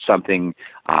not something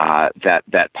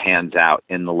that pans out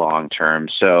in the long term.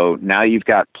 So now you've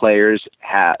got players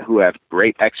who have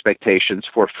great expectations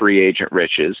for free agent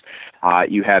riches.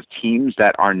 You have teams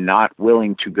that are not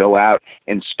willing to go out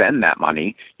and spend that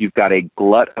money. You've got a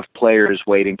glut of players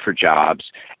waiting for jobs.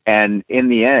 And in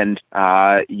the end,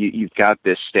 you've got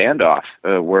this standoff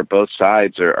where both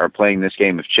sides are playing this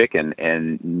game of chicken,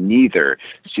 and neither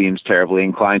seems terribly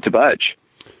inclined to budge.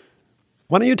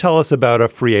 Why don't you tell us about a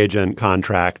free agent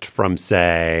contract from,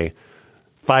 say,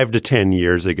 5 to 10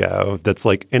 years ago that's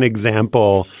like an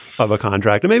example of a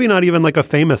contract, and maybe not even like a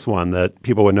famous one that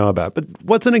people would know about, but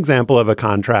what's an example of a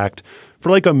contract for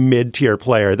like a mid-tier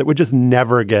player that would just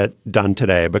never get done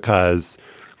today because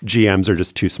GMs are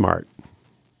just too smart?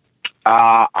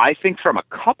 I think from a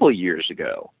couple of years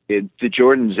ago, the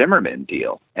Jordan Zimmerman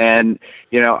deal. And,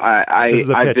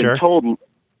 I've been told...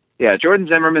 Yeah, Jordan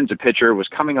Zimmerman's a pitcher, was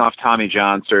coming off Tommy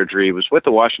John surgery, was with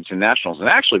the Washington Nationals, and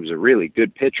actually was a really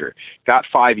good pitcher. Got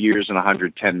 5 years and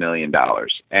 $110 million.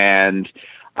 And,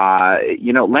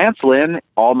 Lance Lynn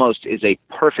almost is a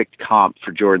perfect comp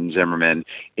for Jordan Zimmerman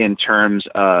in terms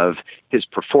of his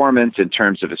performance, in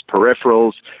terms of his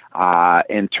peripherals,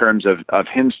 in terms of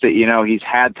him. He's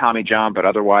had Tommy John, but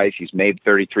otherwise he's made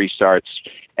 33 starts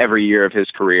every year of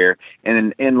his career.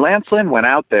 And Lance Lynn went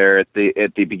out there at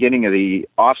the beginning of the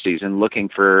offseason looking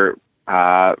for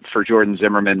Jordan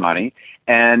Zimmerman money,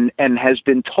 and has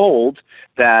been told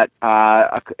that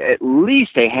at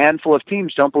least a handful of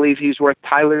teams don't believe he's worth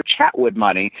Tyler Chatwood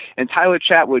money. And Tyler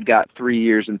Chatwood got 3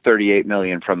 years and $38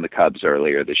 million from the Cubs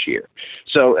earlier this year.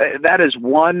 So that is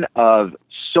one of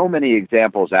so many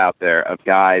examples out there of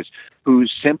guys who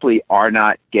simply are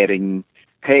not getting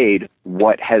paid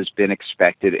what has been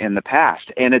expected in the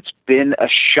past. And it's been a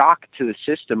shock to the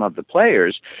system of the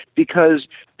players, because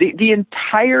the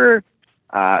entire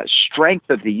strength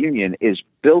of the union is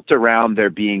built around there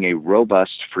being a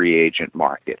robust free agent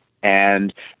market.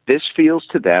 And this feels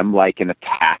to them like an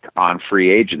attack on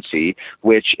free agency,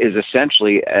 which is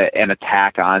essentially an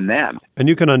attack on them. And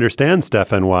you can understand,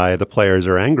 Stefan, why the players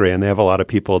are angry, and they have a lot of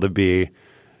people to be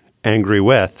angry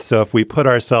with. So if we put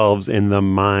ourselves in the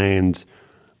mind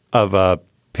of a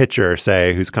pitcher,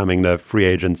 say, who's coming to free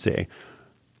agency.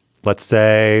 Let's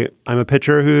say I'm a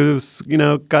pitcher who's,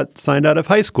 got signed out of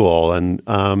high school, and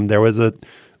there was a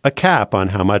cap on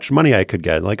how much money I could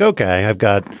get. Like, okay, I've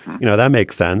got, that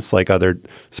makes sense. Like other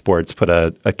sports put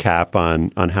a cap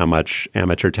on how much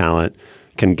amateur talent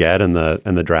can get in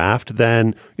the draft.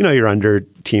 Then, you're under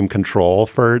team control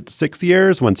for 6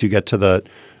 years once you get to the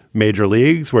major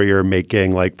leagues where you're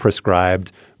making like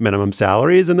prescribed minimum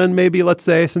salaries. And then maybe, let's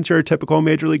say, since you're a typical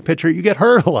major league pitcher, you get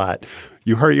hurt a lot.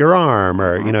 You hurt your arm,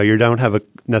 or, you don't have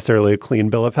necessarily a clean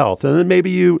bill of health. And then maybe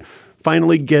you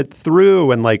finally get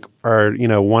through and like are,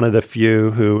 one of the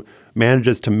few who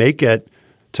manages to make it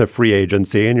to free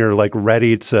agency, and you're like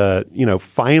ready to,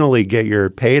 finally get your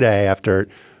payday after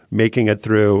making it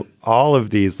through all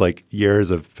of these like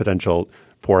years of potential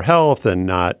poor health and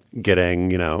not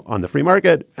getting, on the free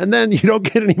market, and then you don't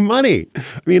get any money.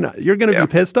 I mean, you're going to be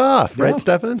pissed off, right,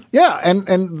 Stefan? Yeah,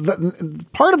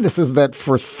 and part of this is that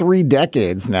for 3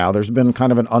 decades now, there's been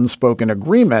kind of an unspoken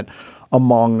agreement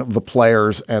among the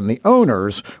players and the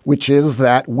owners, which is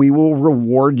that we will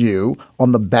reward you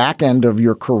on the back end of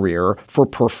your career for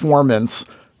performance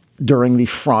during the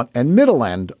front and middle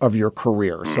end of your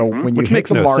career. So when you hit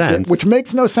the market, which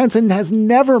makes no sense and has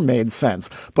never made sense,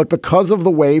 but because of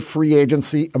the way free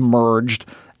agency emerged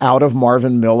out of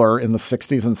Marvin Miller in the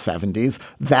 60s and 70s,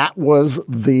 that was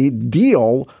the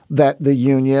deal that the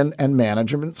union and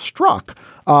management struck.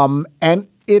 And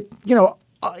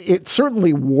it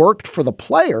certainly worked for the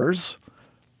players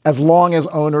as long as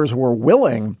owners were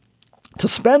willing to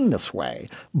spend this way.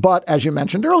 But as you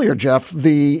mentioned earlier, Jeff,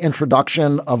 the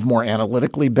introduction of more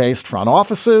analytically based front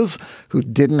offices who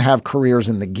didn't have careers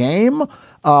in the game,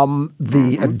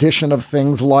 the addition of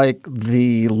things like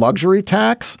the luxury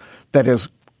tax that has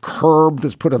curbed,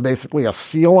 has put basically a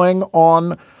ceiling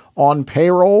on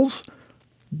payrolls,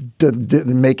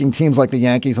 making teams like the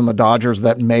Yankees and the Dodgers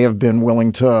that may have been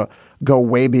willing to go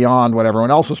way beyond what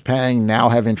everyone else was paying, now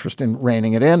have interest in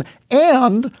reining it in.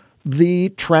 And the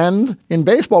trend in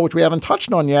baseball, which we haven't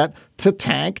touched on yet, to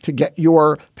tank, to get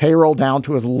your payroll down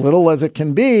to as little as it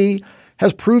can be,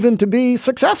 has proven to be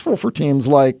successful for teams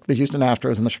like the Houston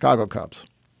Astros and the Chicago Cubs.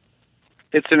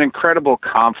 It's an incredible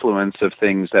confluence of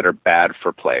things that are bad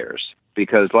for players.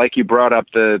 Because like you brought up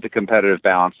the competitive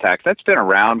balance tax, that's been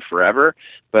around forever,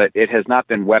 but it has not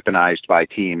been weaponized by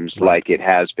teams like it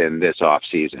has been this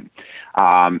offseason.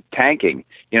 Tanking,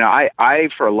 I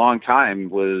for a long time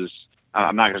was,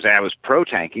 I'm not going to say I was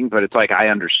pro-tanking, but it's like I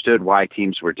understood why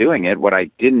teams were doing it. What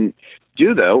I didn't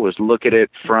do, though, was look at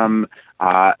it from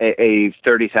a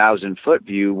 30,000-foot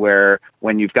view where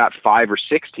when you've got 5 or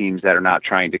 6 teams that are not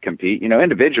trying to compete,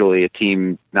 individually a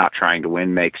team not trying to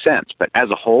win makes sense. But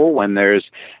as a whole, when there's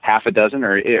half a dozen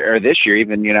or this year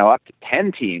even, up to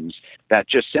 10 teams that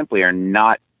just simply are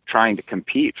not trying to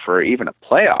compete for even a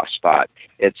playoff spot,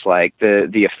 it's like the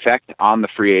effect on the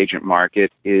free agent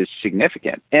market is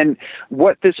significant. And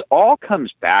what this all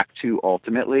comes back to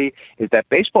ultimately is that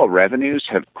baseball revenues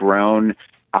have grown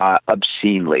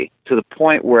obscenely to the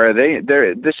point where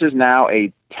this is now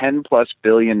a $10+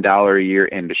 billion a year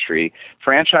industry.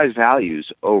 Franchise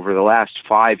values over the last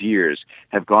 5 years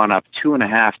have gone up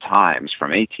 2.5 times,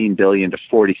 from $18 billion to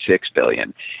 $46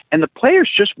 billion. And the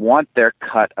players just want their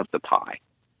cut of the pie.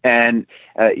 And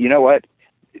you know what?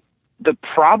 The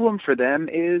problem for them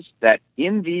is that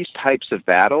in these types of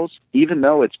battles, even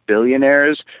though it's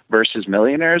billionaires versus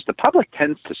millionaires, the public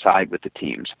tends to side with the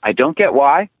teams. I don't get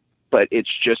why, but it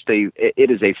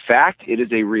is a fact. It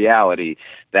is a reality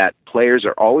that players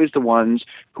are always the ones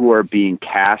who are being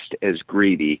cast as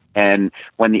greedy. And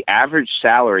when the average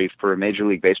salary for a Major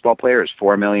League Baseball player is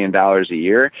 $4 million a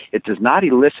year, it does not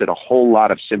elicit a whole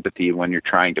lot of sympathy when you're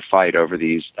trying to fight over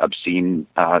these obscene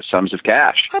sums of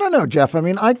cash. I don't know, Jeff. I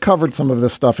mean, I covered some of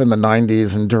this stuff in the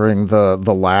 90s and during the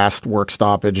last work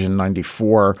stoppage in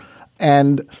 94.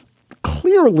 And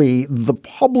clearly, the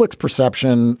public's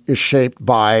perception is shaped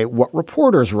by what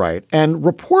reporters write. And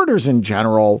reporters in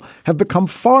general have become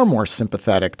far more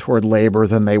sympathetic toward labor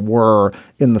than they were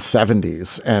in the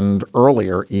 70s and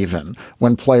earlier, even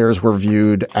when players were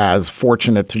viewed as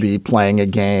fortunate to be playing a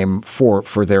game for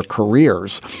their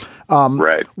careers.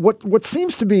 Right. What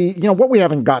seems to be, what we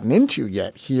haven't gotten into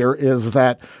yet here is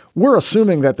that we're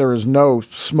assuming that there is no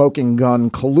smoking gun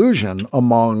collusion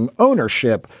among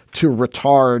ownership to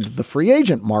retard the free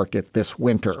agent market this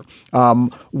winter.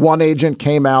 One agent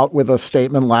came out with a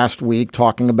statement last week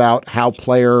talking about how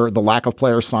the lack of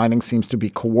player signing seems to be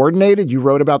coordinated. You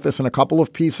wrote about this in a couple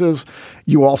of pieces.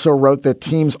 You also wrote that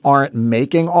teams aren't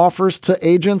making offers to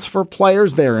agents for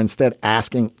players. They're instead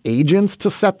asking agents to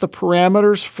set the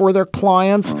parameters for their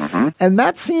clients. Mm-hmm. And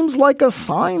that seems like a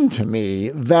sign to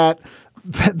me that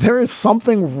there is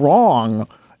something wrong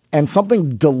and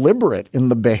something deliberate in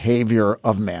the behavior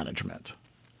of management.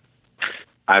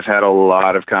 I've had a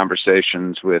lot of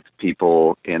conversations with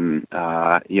people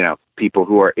people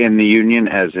who are in the union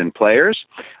as in players,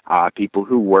 people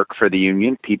who work for the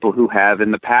union, people who have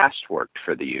in the past worked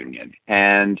for the union.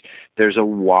 And there's a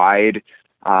wide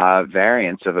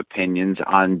variance of opinions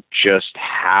on just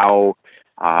how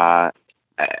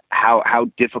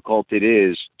difficult it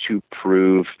is to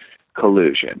prove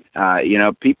collusion.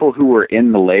 People who were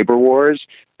in the labor wars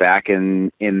back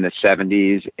in the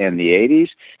 70s and the 80s,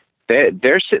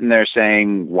 they're sitting there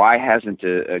saying, why hasn't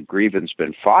a grievance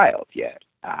been filed yet?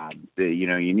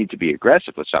 You need to be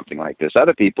aggressive with something like this.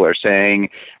 Other people are saying,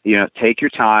 take your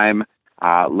time,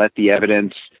 let the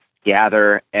evidence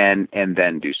gather, and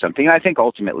then do something. And I think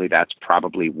ultimately that's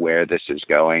probably where this is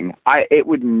going. It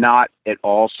would not at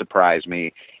all surprise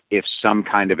me if some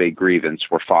kind of a grievance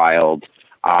were filed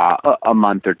a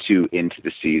month or two into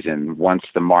the season once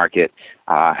the market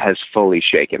has fully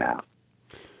shaken out.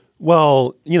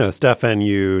 Well, Stefan,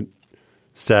 you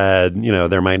said,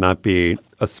 there might not be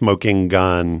a smoking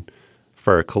gun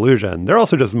for collusion. There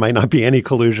also just might not be any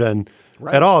collusion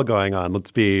at all going on. Let's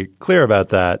be clear about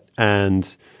that.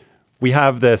 And we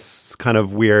have this kind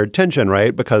of weird tension,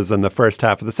 right? Because in the first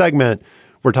half of the segment,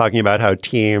 we're talking about how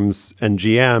teams and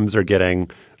GMs are getting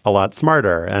a lot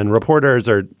smarter, and reporters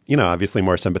are, obviously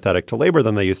more sympathetic to labor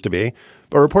than they used to be.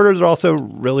 But reporters are also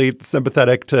really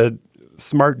sympathetic to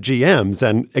smart GMs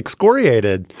and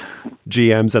excoriated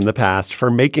GMs in the past for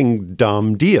making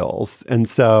dumb deals. And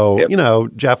so,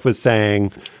 Jeff was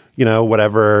saying,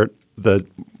 whatever the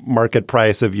market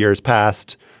price of years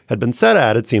past had been set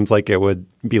at, it seems like it would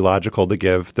be logical to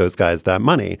give those guys that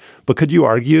money. But could you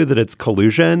argue that it's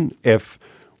collusion if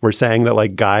we're saying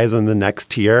that guys in the next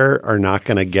tier are not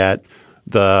going to get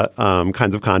the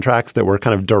kinds of contracts that were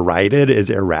kind of derided as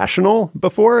irrational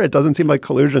before? It doesn't seem like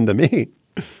collusion to me.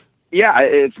 Yeah,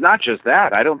 it's not just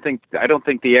that. I don't think the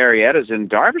Arrietas and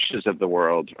Darvishes of the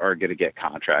world are going to get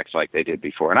contracts like they did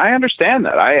before. And I understand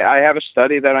that. I have a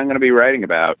study that I'm going to be writing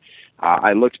about.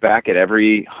 I looked back at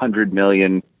every $100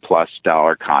 million+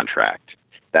 contract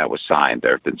that was signed.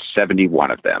 There have been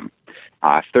 71 of them.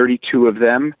 32 of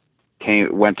them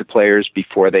went to players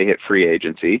before they hit free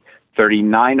agency.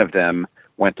 39 of them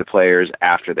went to players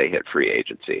after they hit free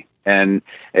agency. And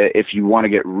if you want to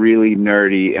get really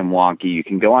nerdy and wonky, you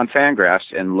can go on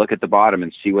Fangraphs and look at the bottom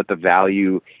and see what the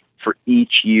value for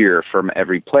each year from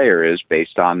every player is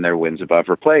based on their wins above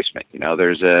replacement. You know,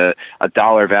 there's a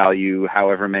dollar value,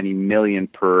 however many million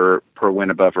per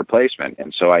win above replacement.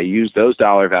 And so I used those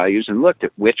dollar values and looked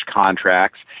at which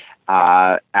contracts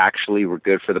actually were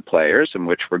good for the players and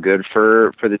which were good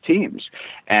for the teams.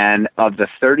 And of the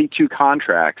 32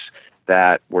 contracts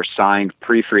that were signed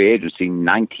pre-free agency,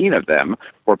 19 of them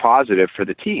were positive for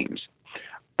the teams.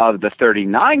 Of the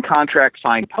 39 contracts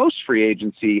signed post-free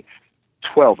agency,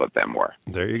 12 of them were.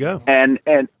 There you go. And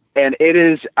it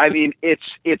is, I mean,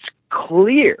 it's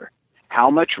clear how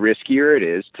much riskier it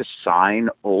is to sign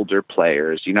older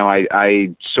players. You know,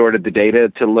 I sorted the data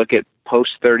to look at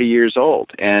post 30 years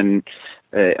old, and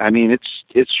I mean,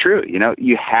 it's true. You know,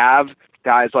 you have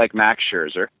guys like Max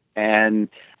Scherzer, and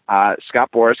Scott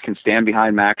Boras can stand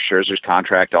behind Max Scherzer's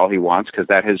contract all he wants, because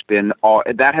that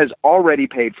has already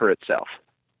paid for itself.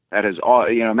 That is all.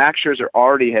 You know, Max Scherzer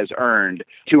already has earned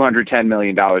 $210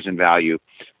 million in value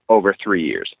over 3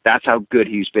 years. That's how good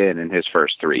he's been in his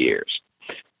first 3 years.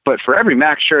 But for every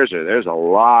Max Scherzer, there's a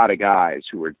lot of guys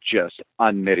who are just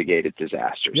unmitigated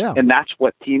disasters. Yeah. And that's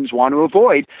what teams want to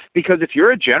avoid, because if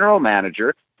you're a general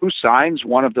manager who signs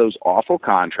one of those awful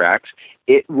contracts,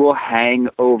 it will hang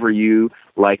over you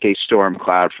like a storm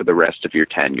cloud for the rest of your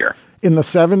tenure. In the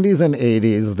 70s and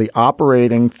 80s, the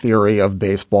operating theory of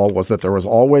baseball was that there was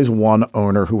always one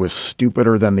owner who was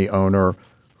stupider than the owner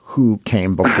who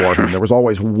came before him. There was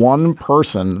always one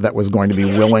person that was going to be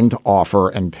willing to offer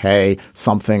and pay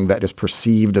something that is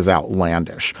perceived as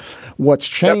outlandish. What's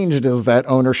changed is that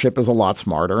ownership is a lot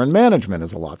smarter and management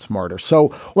is a lot smarter.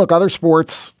 So, look, other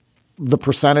sports, the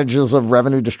percentages of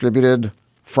revenue distributed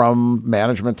from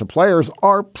management to players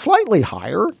are slightly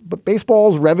higher, but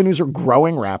baseball's revenues are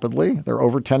growing rapidly. They're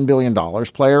over $10 billion.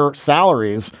 Player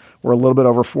salaries were a little bit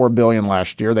over $4 billion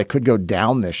last year. They could go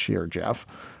down this year, Jeff.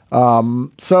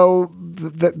 So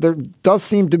there does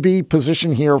seem to be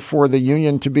position here for the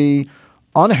union to be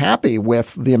unhappy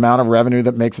with the amount of revenue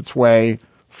that makes its way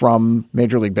from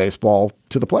Major League Baseball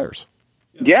to the players.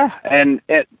 Yeah, and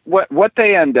what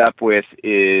they end up with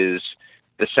is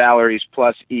the salaries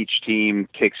plus each team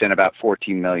kicks in about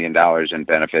 $14 million in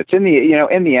benefits. In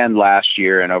the end last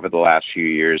year and over the last few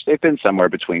years, they've been somewhere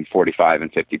between 45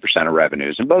 and 50% of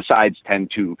revenues. And both sides tend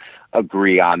to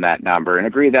agree on that number and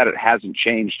agree that it hasn't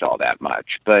changed all that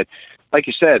much. But like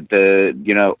you said,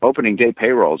 the opening day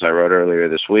payrolls I wrote earlier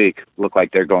this week look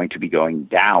like they're going to be going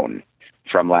down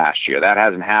from last year. That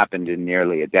hasn't happened in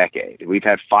nearly a decade. We've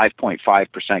had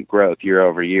 5.5% growth year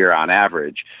over year on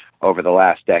average over the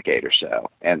last decade or so.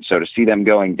 And so to see them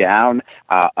going down,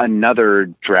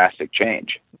 another drastic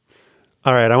change.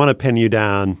 All right, I want to pin you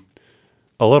down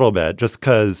a little bit just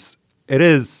because it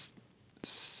is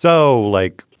so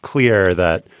clear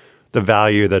that the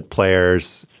value that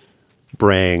players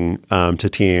bring to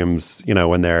teams,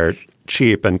 when they're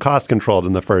cheap and cost controlled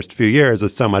in the first few years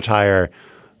is so much higher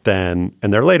than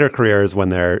in their later careers when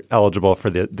they're eligible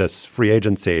for this free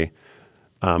agency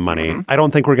money. Mm-hmm. I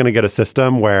don't think we're going to get a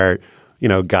system where,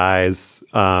 guys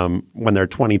when they're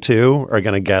 22 are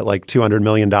going to get $200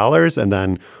 million and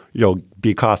then you'll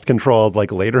be cost controlled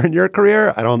later in your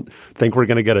career. I don't think we're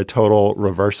going to get a total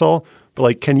reversal.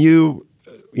 But can you,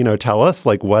 tell us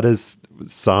what is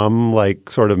some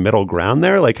sort of middle ground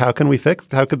there? How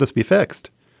could this be fixed?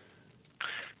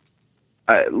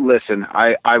 Listen,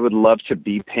 I would love to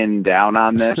be pinned down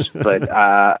on this, but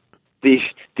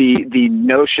the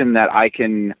notion that I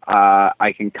can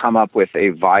come up with a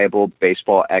viable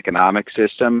baseball economic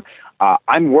system,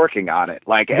 I'm working on it.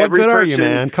 What good are you,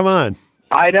 man? Come on.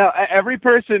 I know every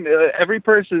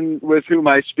person with whom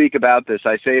I speak about this,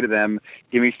 I say to them,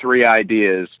 give me 3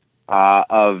 ideas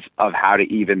of how to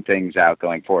even things out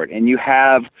going forward. And you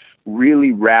have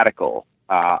really radical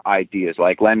ideas,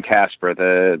 like Len Casper,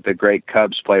 the great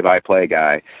Cubs play-by-play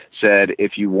guy, said,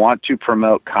 if you want to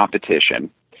promote competition,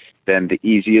 then the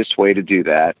easiest way to do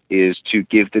that is to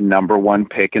give the number 1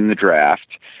 pick in the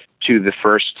draft to the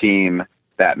first team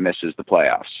that misses the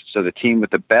playoffs. So the team with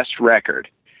the best record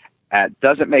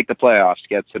doesn't make the playoffs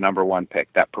gets the number one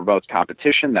pick. That promotes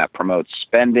competition, that promotes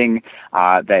spending,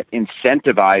 that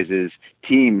incentivizes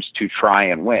teams to try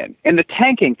and win. And the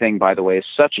tanking thing, by the way, is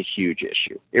such a huge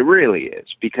issue. It really is,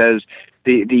 because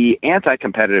the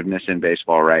anti-competitiveness in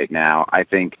baseball right now, I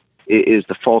think, is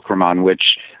the fulcrum on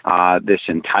which this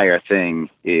entire thing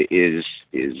is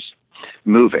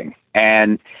moving.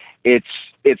 And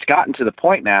it's gotten to the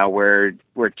point now where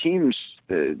teams,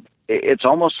 it's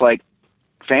almost like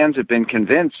fans have been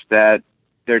convinced that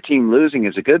their team losing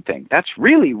is a good thing. That's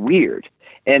really weird.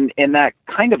 And that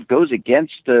kind of goes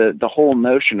against the whole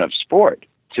notion of sport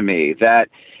to me, that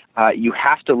you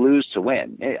have to lose to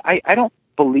win. I don't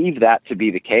believe that to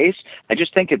be the case. I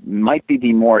just think it might be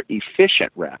the more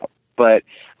efficient route. But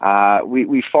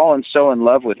we've fallen so in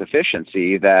love with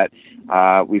efficiency that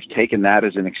we've taken that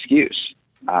as an excuse.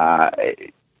 To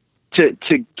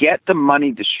get the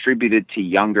money distributed to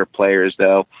younger players,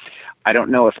 though, I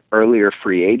don't know if earlier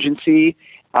free agency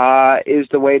is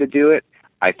the way to do it.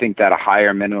 I think that a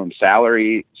higher minimum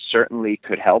salary certainly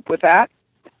could help with that.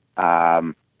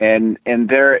 And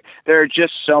there are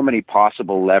just so many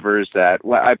possible levers that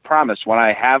I promise when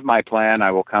I have my plan, I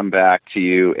will come back to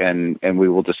you and we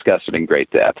will discuss it in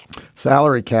great depth.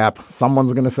 Salary cap.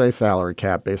 Someone's going to say salary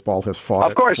cap. Baseball has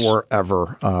fought it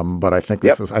forever. But I think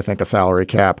I think a salary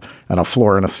cap and a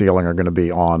floor and a ceiling are going to be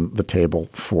on the table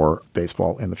for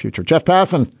baseball in the future. Jeff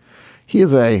Passan, he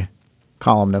is a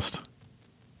columnist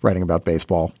writing about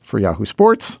baseball for Yahoo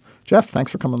Sports. Jeff,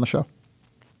 thanks for coming on the show.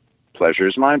 Pleasure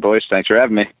is mine, boys. Thanks for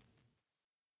having me.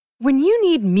 When you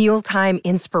need mealtime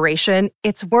inspiration,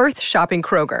 it's worth shopping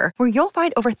Kroger, where you'll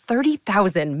find over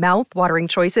 30,000 mouth-watering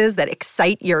choices that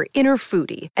excite your inner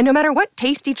foodie. And no matter what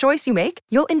tasty choice you make,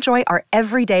 you'll enjoy our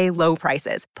everyday low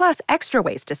prices, plus extra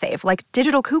ways to save, like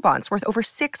digital coupons worth over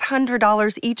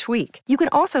 $600 each week. You can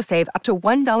also save up to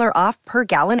 $1 off per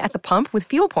gallon at the pump with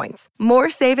fuel points.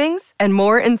 More savings and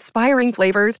more inspiring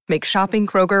flavors make shopping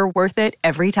Kroger worth it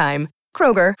every time.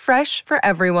 Kroger, fresh for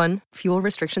everyone. Fuel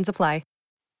restrictions apply.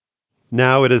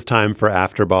 Now it is time for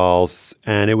After Balls,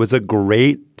 and it was a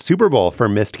great Super Bowl for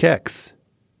missed kicks.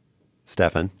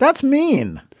 Stefan. That's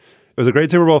mean. It was a great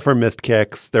Super Bowl for missed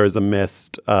kicks. There was a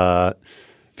missed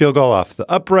field goal off the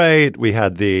upright. We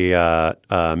had the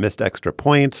missed extra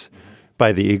point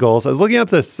by the Eagles. I was looking up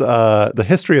the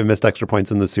history of missed extra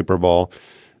points in the Super Bowl,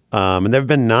 and there have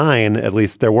been 9, at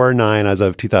least there were 9 as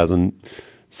of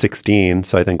 2016.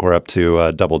 So I think we're up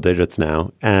to double digits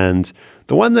now. And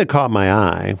the one that caught my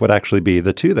eye would actually be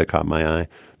the 2 that caught my eye.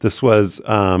 This was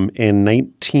in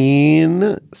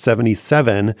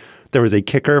 1977. There was a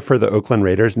kicker for the Oakland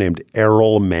Raiders named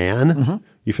Errol Mann. Mm-hmm.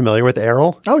 You familiar with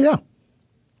Errol? Oh, yeah.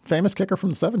 Famous kicker from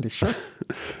the 70s, sure.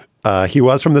 He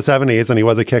was from the 70s, and he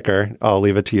was a kicker. I'll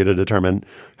leave it to you to determine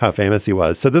how famous he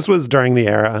was. So this was during the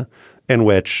era in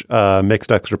which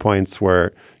mixed extra points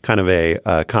were kind of a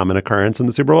common occurrence in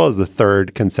the Super Bowl. It was the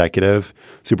 3rd consecutive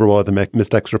Super Bowl with a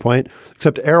missed extra point.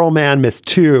 Except Errol Mann missed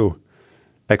 2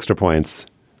 extra points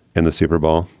in the Super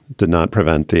Bowl. Did not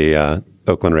prevent the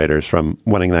Oakland Raiders from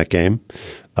winning that game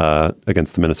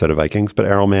against the Minnesota Vikings. But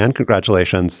Errol Mann,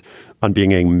 congratulations on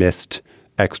being a missed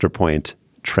extra point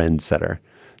trendsetter.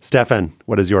 Stefan,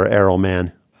 what is your Errol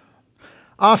Mann?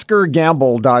 Oscar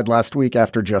Gamble died last week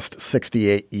after just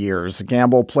 68 years.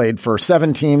 Gamble played for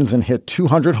 7 teams and hit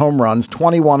 200 home runs,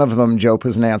 21 of them, Joe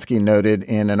Posnanski noted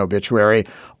in an obituary,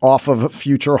 off of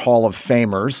future Hall of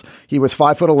Famers. He was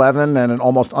 5'11" and an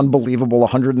almost unbelievable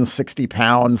 160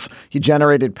 pounds. He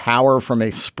generated power from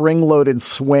a spring-loaded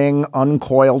swing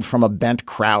uncoiled from a bent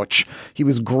crouch. He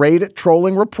was great at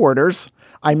trolling reporters.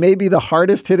 "I may be the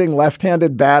hardest-hitting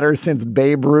left-handed batter since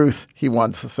Babe Ruth," he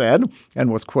once said,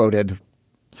 and was quoted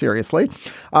seriously.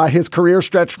 His career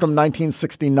stretched from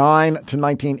 1969 to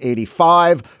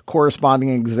 1985, corresponding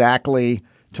exactly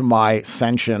to my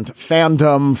Sentient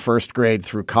fandom, first grade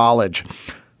through college.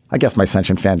 I guess my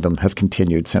Sentient fandom has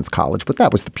continued since college, but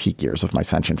that was the peak years of my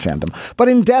Sentient fandom. But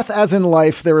in death as in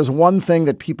life, there is one thing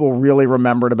that people really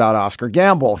remembered about Oscar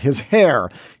Gamble. His hair,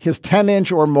 his 10-inch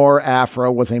or more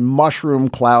afro was a mushroom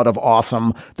cloud of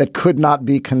awesome that could not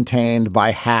be contained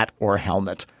by hat or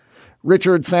helmet.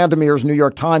 Richard Sandemir's New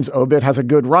York Times obit has a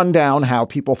good rundown how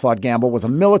people thought Gamble was a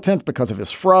militant because of his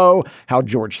fro, how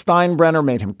George Steinbrenner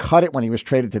made him cut it when he was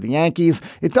traded to the Yankees.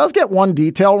 It does get one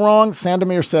detail wrong.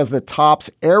 Sandemir says that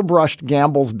Topps airbrushed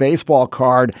Gamble's baseball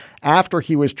card after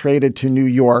he was traded to New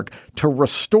York to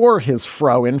restore his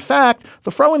fro. In fact, the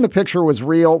fro in the picture was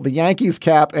real. The Yankees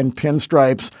cap and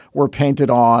pinstripes were painted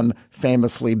on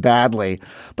famously badly.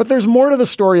 But there's more to the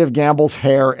story of Gamble's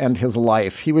hair and his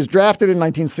life. He was drafted in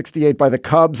 1968 1978 by the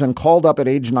Cubs and called up at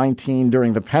age 19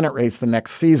 during the pennant race the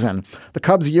next season. The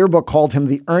Cubs yearbook called him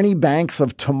the Ernie Banks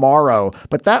of tomorrow,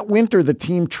 but that winter the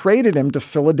team traded him to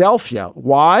Philadelphia.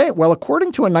 Why? Well,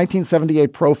 according to a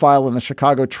 1978 profile in the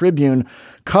Chicago Tribune,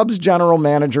 Cubs general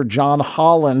manager John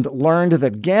Holland learned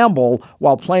that Gamble,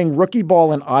 while playing rookie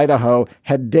ball in Idaho,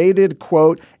 had dated,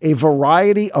 quote, a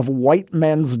variety of white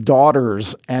men's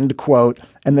daughters, end quote,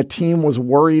 and the team was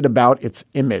worried about its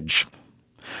image.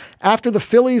 After the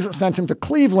Phillies sent him to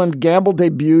Cleveland, Gamble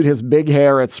debuted his big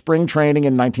hair at spring training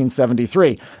in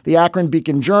 1973. The Akron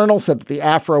Beacon Journal said that the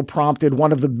afro prompted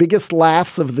one of the biggest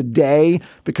laughs of the day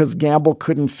because Gamble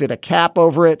couldn't fit a cap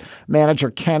over it.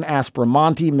 Manager Ken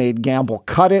Aspromonte made Gamble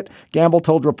cut it. Gamble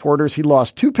told reporters he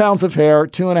lost 2 pounds of hair,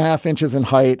 2.5 inches in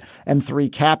height, and 3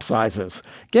 cap sizes.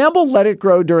 Gamble let it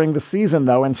grow during the season,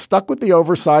 though, and stuck with the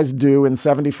oversized do in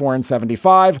 74 and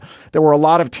 75. There were a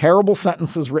lot of terrible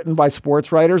sentences written by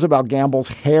sports writers about Gamble's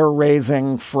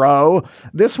hair-raising fro.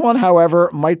 This one, however,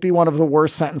 might be one of the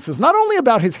worst sentences, not only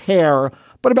about his hair,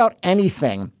 but about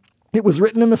anything. It was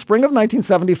written in the spring of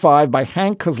 1975 by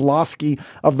Hank Kozlowski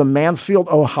of the Mansfield,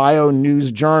 Ohio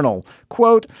News Journal.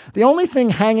 Quote, the only thing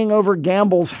hanging over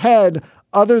Gamble's head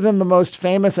other than the most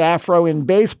famous afro in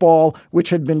baseball,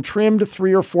 which had been trimmed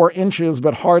 3 or 4 inches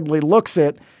but hardly looks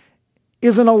it,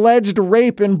 is an alleged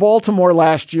rape in Baltimore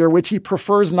last year, which he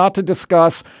prefers not to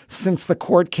discuss since the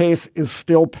court case is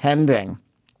still pending.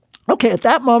 Okay, at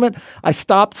that moment, I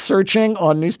stopped searching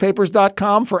on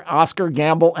newspapers.com for Oscar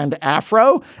Gamble and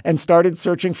afro and started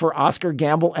searching for Oscar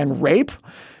Gamble and rape.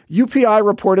 UPI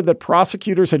reported that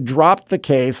prosecutors had dropped the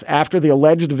case after the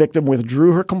alleged victim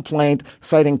withdrew her complaint,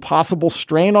 citing possible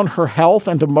strain on her health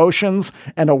and emotions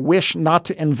and a wish not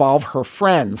to involve her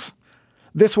friends.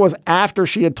 This was after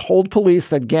she had told police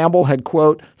that Gamble had,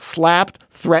 quote, slapped,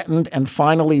 threatened, and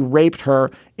finally raped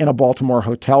her in a Baltimore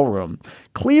hotel room.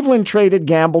 Cleveland traded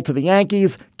Gamble to the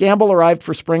Yankees. Gamble arrived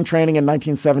for spring training in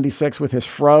 1976 with his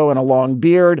fro and a long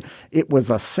beard. It was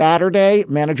a Saturday.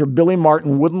 Manager Billy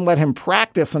Martin wouldn't let him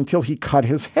practice until he cut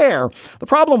his hair. The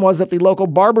problem was that the local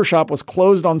barbershop was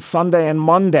closed on Sunday and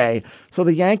Monday, so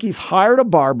the Yankees hired a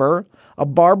barber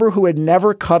who had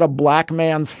never cut a black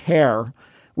man's hair,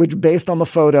 which, based on the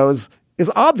photos, is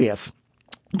obvious.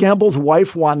 Gamble's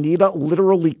wife, Juanita,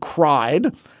 literally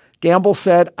cried. Gamble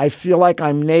said, I feel like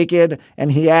I'm naked.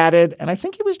 And he added, and I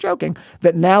think he was joking,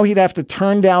 that now he'd have to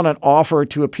turn down an offer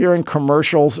to appear in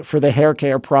commercials for the hair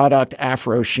care product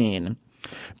Afro Sheen.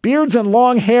 Beards and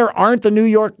long hair aren't the New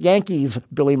York Yankees,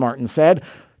 Billy Martin said.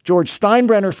 George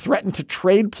Steinbrenner threatened to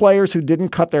trade players who didn't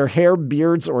cut their hair,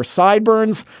 beards, or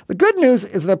sideburns. The good news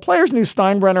is that players knew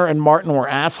Steinbrenner and Martin were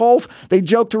assholes. They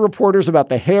joked to reporters about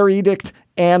the hair edict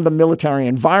and the military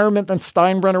environment that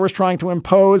Steinbrenner was trying to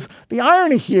impose. The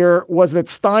irony here was that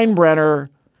Steinbrenner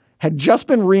had just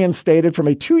been reinstated from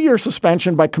a 2-year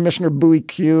suspension by Commissioner Bowie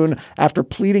Kuhn after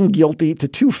pleading guilty to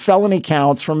 2 felony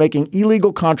counts for making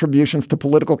illegal contributions to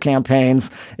political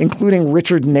campaigns, including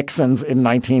Richard Nixon's in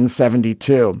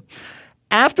 1972.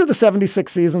 After the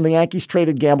 76 season, the Yankees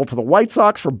traded Gamble to the White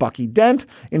Sox for Bucky Dent.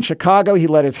 In Chicago, he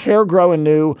let his hair grow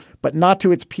anew, but not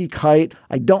to its peak height.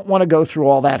 I don't want to go through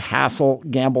all that hassle,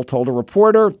 Gamble told a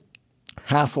reporter.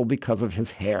 Hassle because of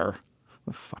his hair.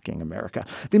 Fucking America.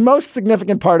 The most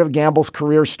significant part of Gamble's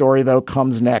career story, though,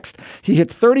 comes next. He hit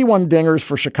 31 dingers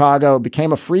for Chicago,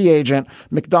 became a free agent.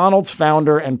 McDonald's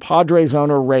founder and Padres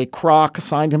owner Ray Kroc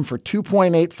signed him for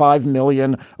 $2.85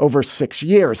 million over 6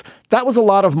 years. That was a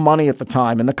lot of money at the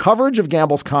time, and the coverage of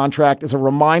Gamble's contract is a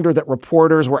reminder that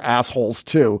reporters were assholes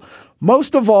too.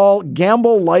 Most of all,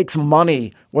 Gamble likes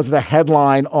money was the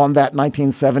headline on that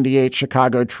 1978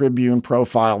 Chicago Tribune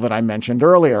profile that I mentioned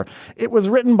earlier. It was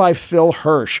written by Phil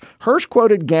Hirsch. Hirsch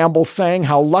quoted Gamble saying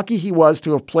how lucky he was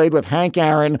to have played with Hank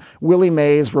Aaron, Willie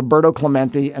Mays, Roberto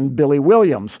Clemente, and Billy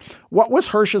Williams. What was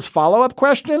Hirsch's follow-up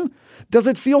question? Does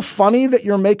it feel funny that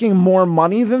you're making more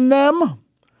money than them?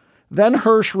 Then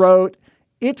Hirsch wrote,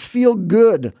 "It feel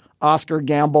good," Oscar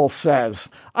Gamble says.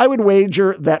 I would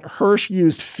wager that Hirsch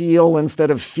used feel instead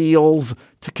of feels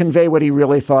to convey what he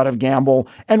really thought of Gamble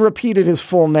and repeated his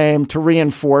full name to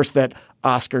reinforce that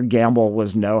Oscar Gamble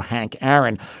was no Hank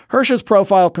Aaron. Hirsch's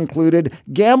profile concluded,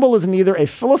 Gamble is neither a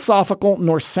philosophical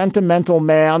nor sentimental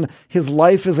man. His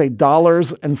life is a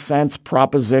dollars and cents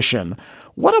proposition.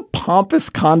 What a pompous,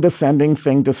 condescending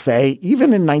thing to say,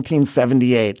 even in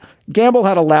 1978. Gamble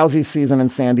had a lousy season in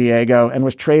San Diego and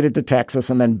was traded to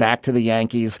Texas and then back to the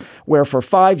Yankees, where for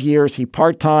 5 years he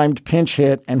part-timed, pinch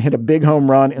hit, and hit a big home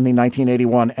run in the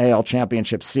 1981 AL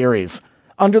Championship Series.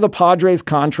 Under the Padres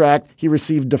contract, he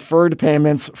received deferred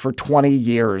payments for 20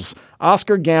 years.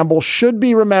 Oscar Gamble should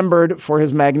be remembered for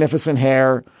his magnificent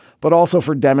hair, but also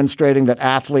for demonstrating that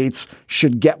athletes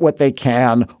should get what they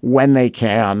can when they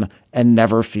can and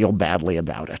never feel badly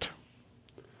about it.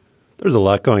 There's a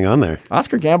lot going on there.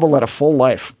 Oscar Gamble led a full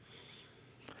life.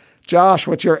 Josh,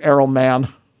 what's your Errol man?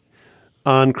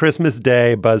 On Christmas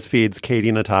Day, BuzzFeed's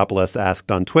Katie Notopoulos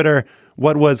asked on Twitter,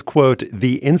 what was, quote,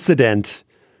 the incident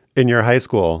in your high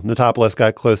school? Notopoulos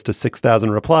got close to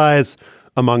 6,000 replies.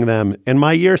 Among them, in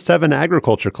my year 7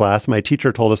 agriculture class, my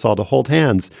teacher told us all to hold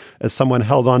hands as someone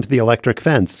held onto the electric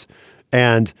fence.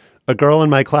 And a girl in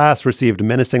my class received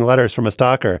menacing letters from a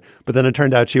stalker, but then it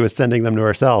turned out she was sending them to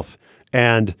herself.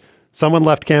 And someone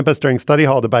left campus during study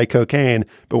hall to buy cocaine,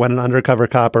 but when an undercover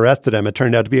cop arrested him, it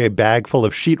turned out to be a bag full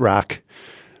of sheetrock.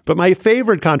 But my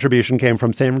favorite contribution came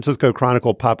from San Francisco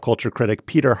Chronicle pop culture critic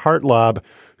Peter Hartlaub,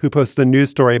 who posted a news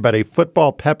story about a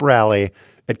football pep rally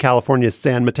at California's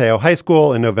San Mateo High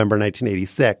School in November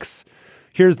 1986.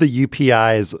 Here's the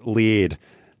UPI's lead.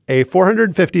 A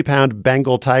 450-pound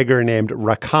Bengal tiger named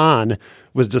Rakan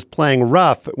was just playing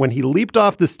rough when he leaped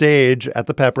off the stage at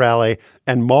the pep rally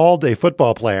and mauled a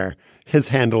football player, his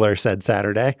handler said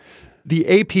Saturday.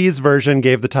 The AP's version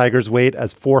gave the tiger's weight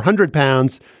as 400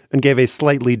 pounds and gave a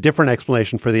slightly different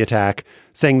explanation for the attack,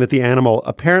 saying that the animal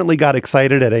apparently got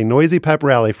excited at a noisy pep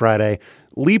rally Friday,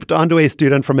 leaped onto a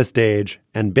student from a stage,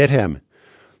 and bit him.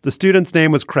 The student's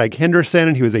name was Craig Henderson,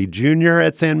 and he was a junior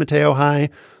at San Mateo High.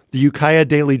 The Ukiah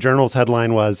Daily Journal's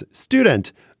headline was,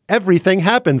 "Student, everything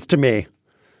happens to me."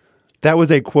 That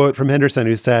was a quote from Henderson,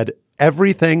 who said,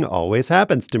 "Everything always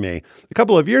happens to me. A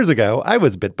couple of years ago, I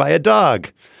was bit by a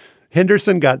dog."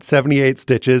 Henderson got 78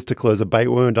 stitches to close a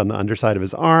bite wound on the underside of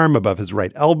his arm above his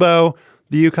right elbow,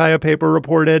 the Ukiah paper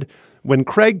reported. When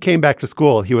Craig came back to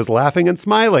school, he was laughing and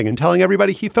smiling and telling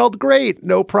everybody he felt great,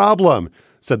 no problem,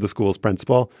 said the school's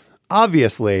principal.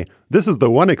 Obviously, this is the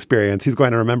one experience he's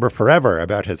going to remember forever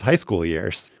about his high school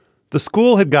years. The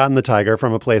school had gotten the tiger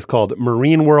from a place called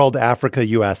Marine World Africa,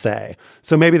 USA.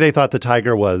 So maybe they thought the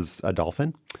tiger was a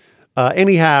dolphin.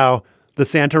 Anyhow, the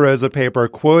Santa Rosa paper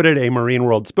quoted a Marine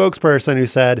World spokesperson who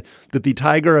said that the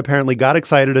tiger apparently got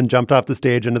excited and jumped off the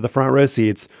stage into the front row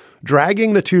seats,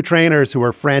 dragging the 2 trainers who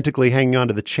were frantically hanging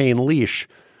onto the chain leash.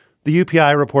 The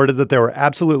UPI reported that there were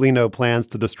absolutely no plans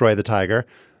to destroy the tiger,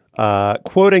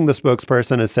 quoting the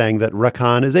spokesperson as saying that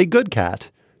Rakan is a good cat,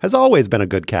 has always been a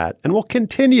good cat, and will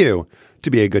continue to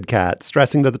be a good cat,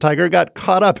 stressing that the tiger got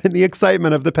caught up in the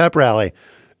excitement of the pep rally,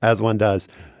 as one does.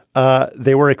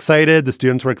 They were excited. The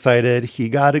students were excited. He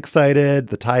got excited.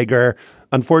 The tiger.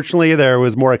 Unfortunately, there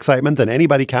was more excitement than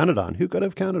anybody counted on. Who could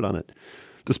have counted on it?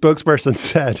 The spokesperson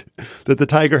said that the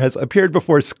tiger has appeared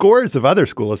before scores of other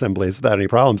school assemblies without any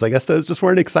problems. I guess those just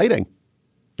weren't exciting.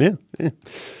 Yeah.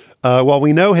 While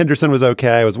we know Henderson was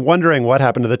okay, I was wondering what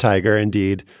happened to the tiger.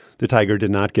 Indeed, the tiger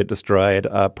did not get destroyed.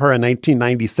 Per a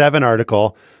 1997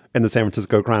 article in the San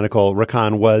Francisco Chronicle,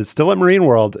 Rakan was still at Marine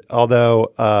World,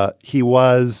 although he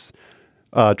was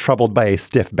troubled by a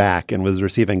stiff back and was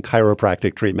receiving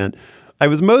chiropractic treatment. I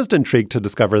was most intrigued to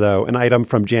discover, though, an item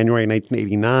from January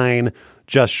 1989,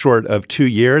 just short of 2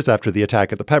 years after the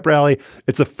attack at the pep rally.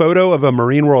 It's a photo of a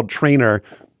Marine World trainer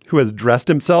who has dressed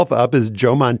himself up as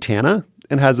Joe Montana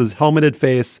and has his helmeted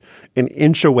face an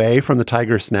inch away from the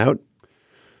tiger's snout.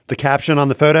 The caption on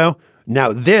the photo,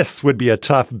 "Now this would be a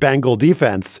tough Bengal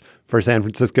defense for San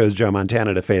Francisco's Joe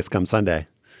Montana to face come Sunday."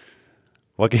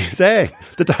 What can you say?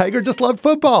 The tiger just loved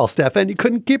football, Stefan. You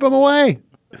couldn't keep him away.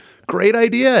 Great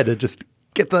idea to just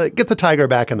get the tiger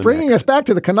back in the Bringing mix. us back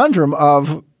to the conundrum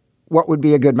of what would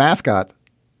be a good mascot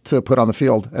to put on the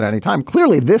field at any time.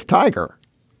 Clearly, this tiger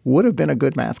would have been a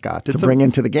good mascot to bring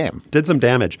into the game. Did some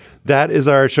damage. That is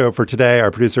our show for today.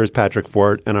 Our producer is Patrick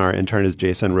Fort, and our intern is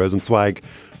Jason Rosenzweig.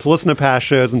 To listen to past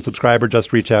shows and subscribe or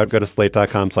just reach out, go to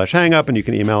slate.com/hangup, and you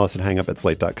can email us at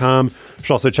hangup@slate.com. You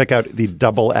should also check out the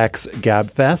Double X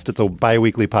Gab Fest. It's a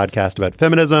bi-weekly podcast about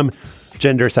feminism,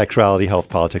 gender, sexuality, health,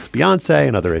 politics, Beyonce,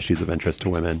 and other issues of interest to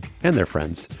women and their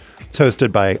friends. It's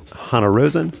hosted by Hannah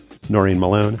Rosen, Noreen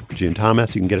Malone, June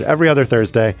Thomas. You can get it every other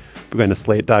Thursday. We're going to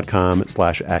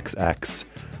slate.com/XX.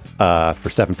 For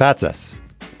Stefan Fatsis,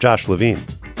 Josh Levine,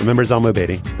 remember Zalmo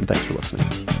Beatty, and thanks for listening.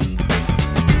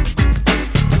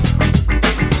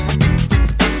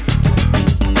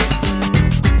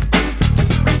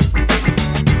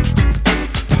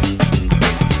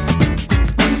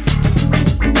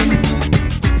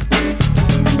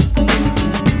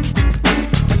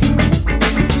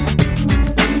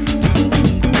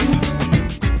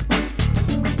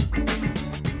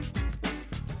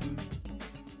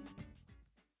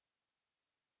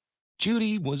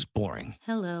 Judy was boring.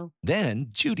 Hello. Then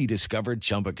Judy discovered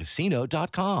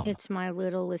ChumbaCasino.com. It's my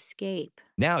little escape.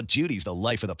 Now Judy's the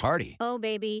life of the party. Oh,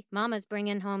 baby, mama's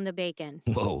bringing home the bacon.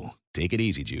 Whoa, take it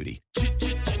easy, Judy.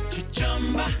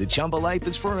 The Chumba life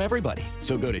is for everybody.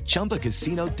 So go to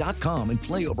ChumbaCasino.com and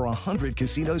play over 100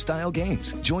 casino-style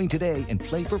games. Join today and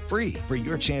play for free for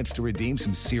your chance to redeem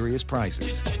some serious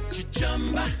prizes.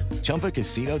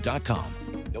 ChumbaCasino.com.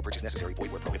 No purchase necessary.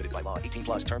 Void where prohibited by law. 18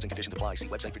 plus terms and conditions apply. See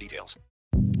website for details.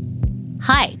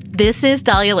 Hi, this is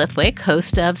Dahlia Lithwick,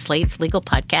 host of Slate's legal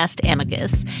podcast,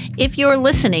 Amicus. If you're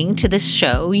listening to this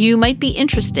show, you might be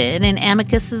interested in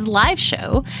Amicus's live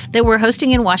show that we're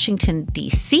hosting in Washington,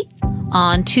 D.C.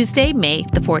 on Tuesday, May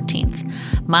the 14th.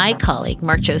 My colleague,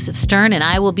 Mark Joseph Stern, and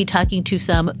I will be talking to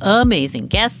some amazing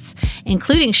guests,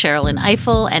 including Sherrilyn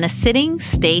Ifill and a sitting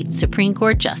state Supreme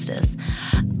Court justice,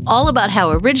 all about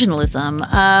how originalism,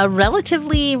 a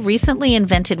relatively recently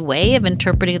invented way of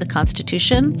interpreting the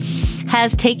Constitution,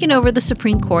 has taken over the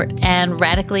Supreme Court and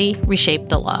radically reshaped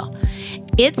the law.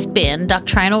 It's been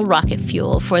doctrinal rocket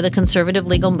fuel for the conservative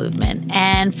legal movement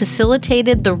and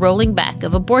facilitated the rolling back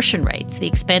of abortion rights, the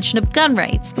expansion of gun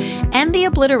rights, and the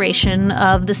obliteration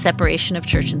of the separation of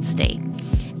church and state.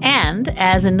 And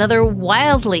as another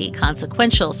wildly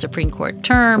consequential Supreme Court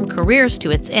term careers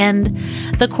to its end,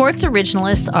 the court's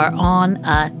originalists are on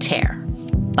a tear.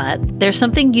 But there's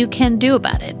something you can do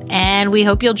about it, and we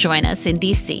hope you'll join us in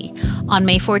D.C. on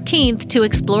May 14th to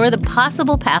explore the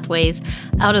possible pathways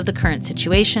out of the current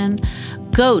situation.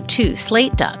 Go to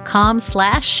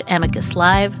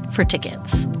slate.com/amicuslive for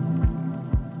tickets.